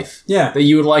in life Yeah. that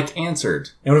you would like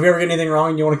answered, And if we ever get anything wrong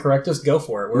and you want to correct us, go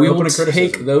for it. We're we open will to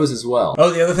criticism. take those as well.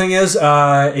 Oh, the other thing is,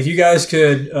 if you guys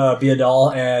could be a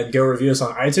doll and go review us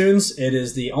on iTunes, it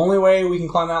is the only way we can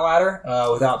climb that ladder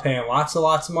without paying lots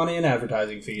of money in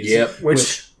advertising fees. Yep.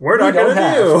 Which we're not don't going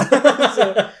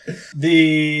have.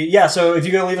 So if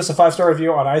you go leave us a 5-star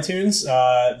review on iTunes,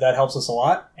 that helps us a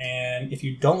lot. And if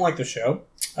you don't like the show,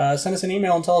 send us an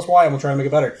email and tell us why, and we'll try to make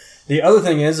it better. The other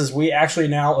thing is we actually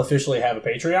now officially have a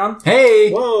Patreon.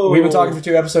 Hey! Whoa. We've been talking for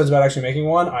 2 episodes about actually making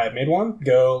one. I have made one.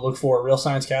 Go look for Real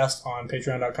Science Cast on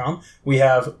patreon.com. We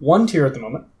have 1 tier at the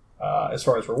moment, as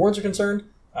far as rewards are concerned.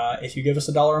 If you give us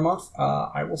 $1 a month,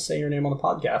 I will say your name on the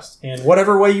podcast in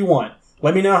whatever way you want.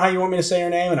 Let me know how you want me to say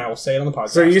your name, and I will say it on the podcast.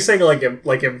 So are you saying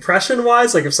like impression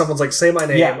wise, like if someone's like say my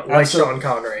name, Yeah, like absolutely. Sean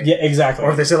Connery, Yeah, exactly.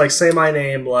 or if they say like say my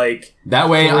name, like That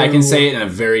way I can say it in a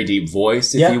very deep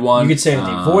voice if Yeah, you want. you could say it in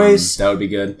a deep voice. That would be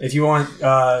good. If you want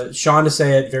Sean to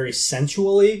say it very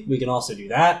sensually, we can also do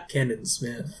that. Kenan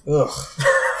Smith. Ugh.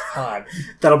 God.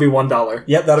 That'll be $1.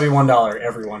 Yep, that'll be $1.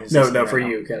 Everyone who's No, listening no, right for now.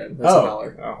 you, Kenan. That's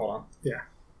 $1. Hold on.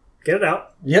 Get it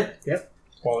out. Yep. Yep.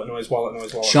 Wallet noise, wallet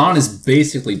noise, wallet Sean is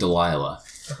basally Delilah.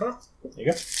 Uh-huh. There you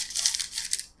go.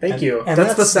 Thank you. And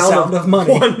that's the sound of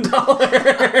money.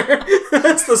 $1.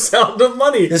 That's the sound of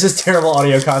money. This is terrible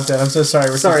audio content. I'm so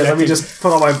sorry. We're Sorry, let me subjecting- just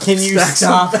put all my Can you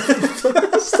stop?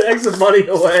 stacks of money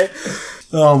away.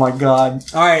 Oh my god.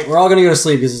 Alright, we're all gonna go to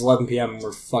sleep because it's 11 p.m. and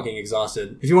we're fucking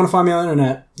exhausted. If you want to find me on the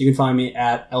internet, you can find me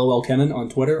at LOLKennan on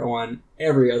Twitter or on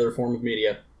every other form of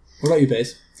media. What about you,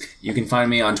 Pace? You can find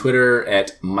me on Twitter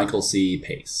at Michael C.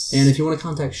 Pace. And if you want to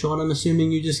contact Sean, I'm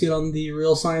assuming you just get on the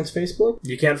Real Science Facebook?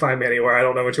 You can't find me anywhere. I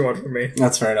don't know what you want from me.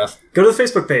 That's fair enough. Go to the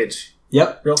Facebook page.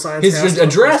 Yep. Real Science His Cast.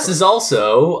 address is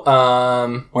also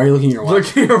Why are you looking at your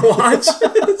watch? Look at your watch.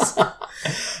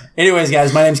 Anyways,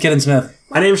 guys, my name's Kenan Smith.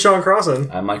 My name's Sean Crossan.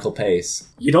 I'm Michael Pace.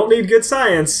 You don't need good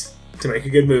science to make a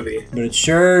good movie. But it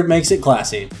sure makes it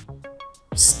classy.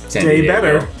 San Stay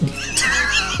Diego. better.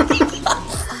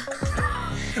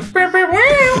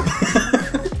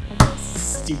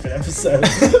 Stupid episode.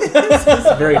 This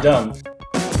is very dumb.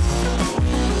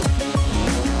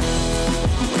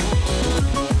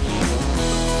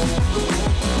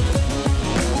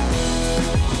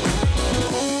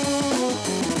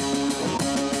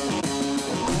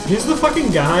 Who's the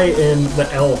fucking guy in The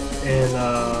Elf in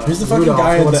Who's the fucking Rudolph,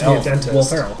 guy who in wants The to be a Elf? dentist? Will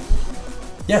Ferrell.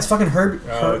 Yeah, it's fucking Herb.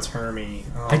 Oh, it's Hermie.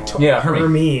 Oh, Yeah, Hermie.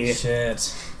 Hermie.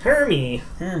 shit. Hermie.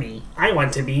 Hermie. I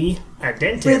want to be a Where the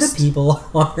dentist. people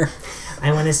are.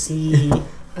 I want to see.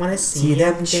 See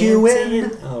them chewing.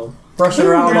 dancing. Oh. Brushing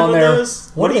around on their...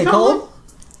 Those- What do they call them?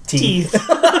 Teeth.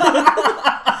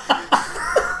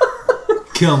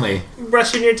 Kill me.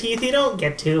 Brushing your teeth, you don't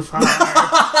get too far.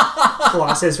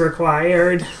 Floss is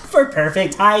required. For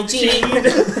perfect hygiene.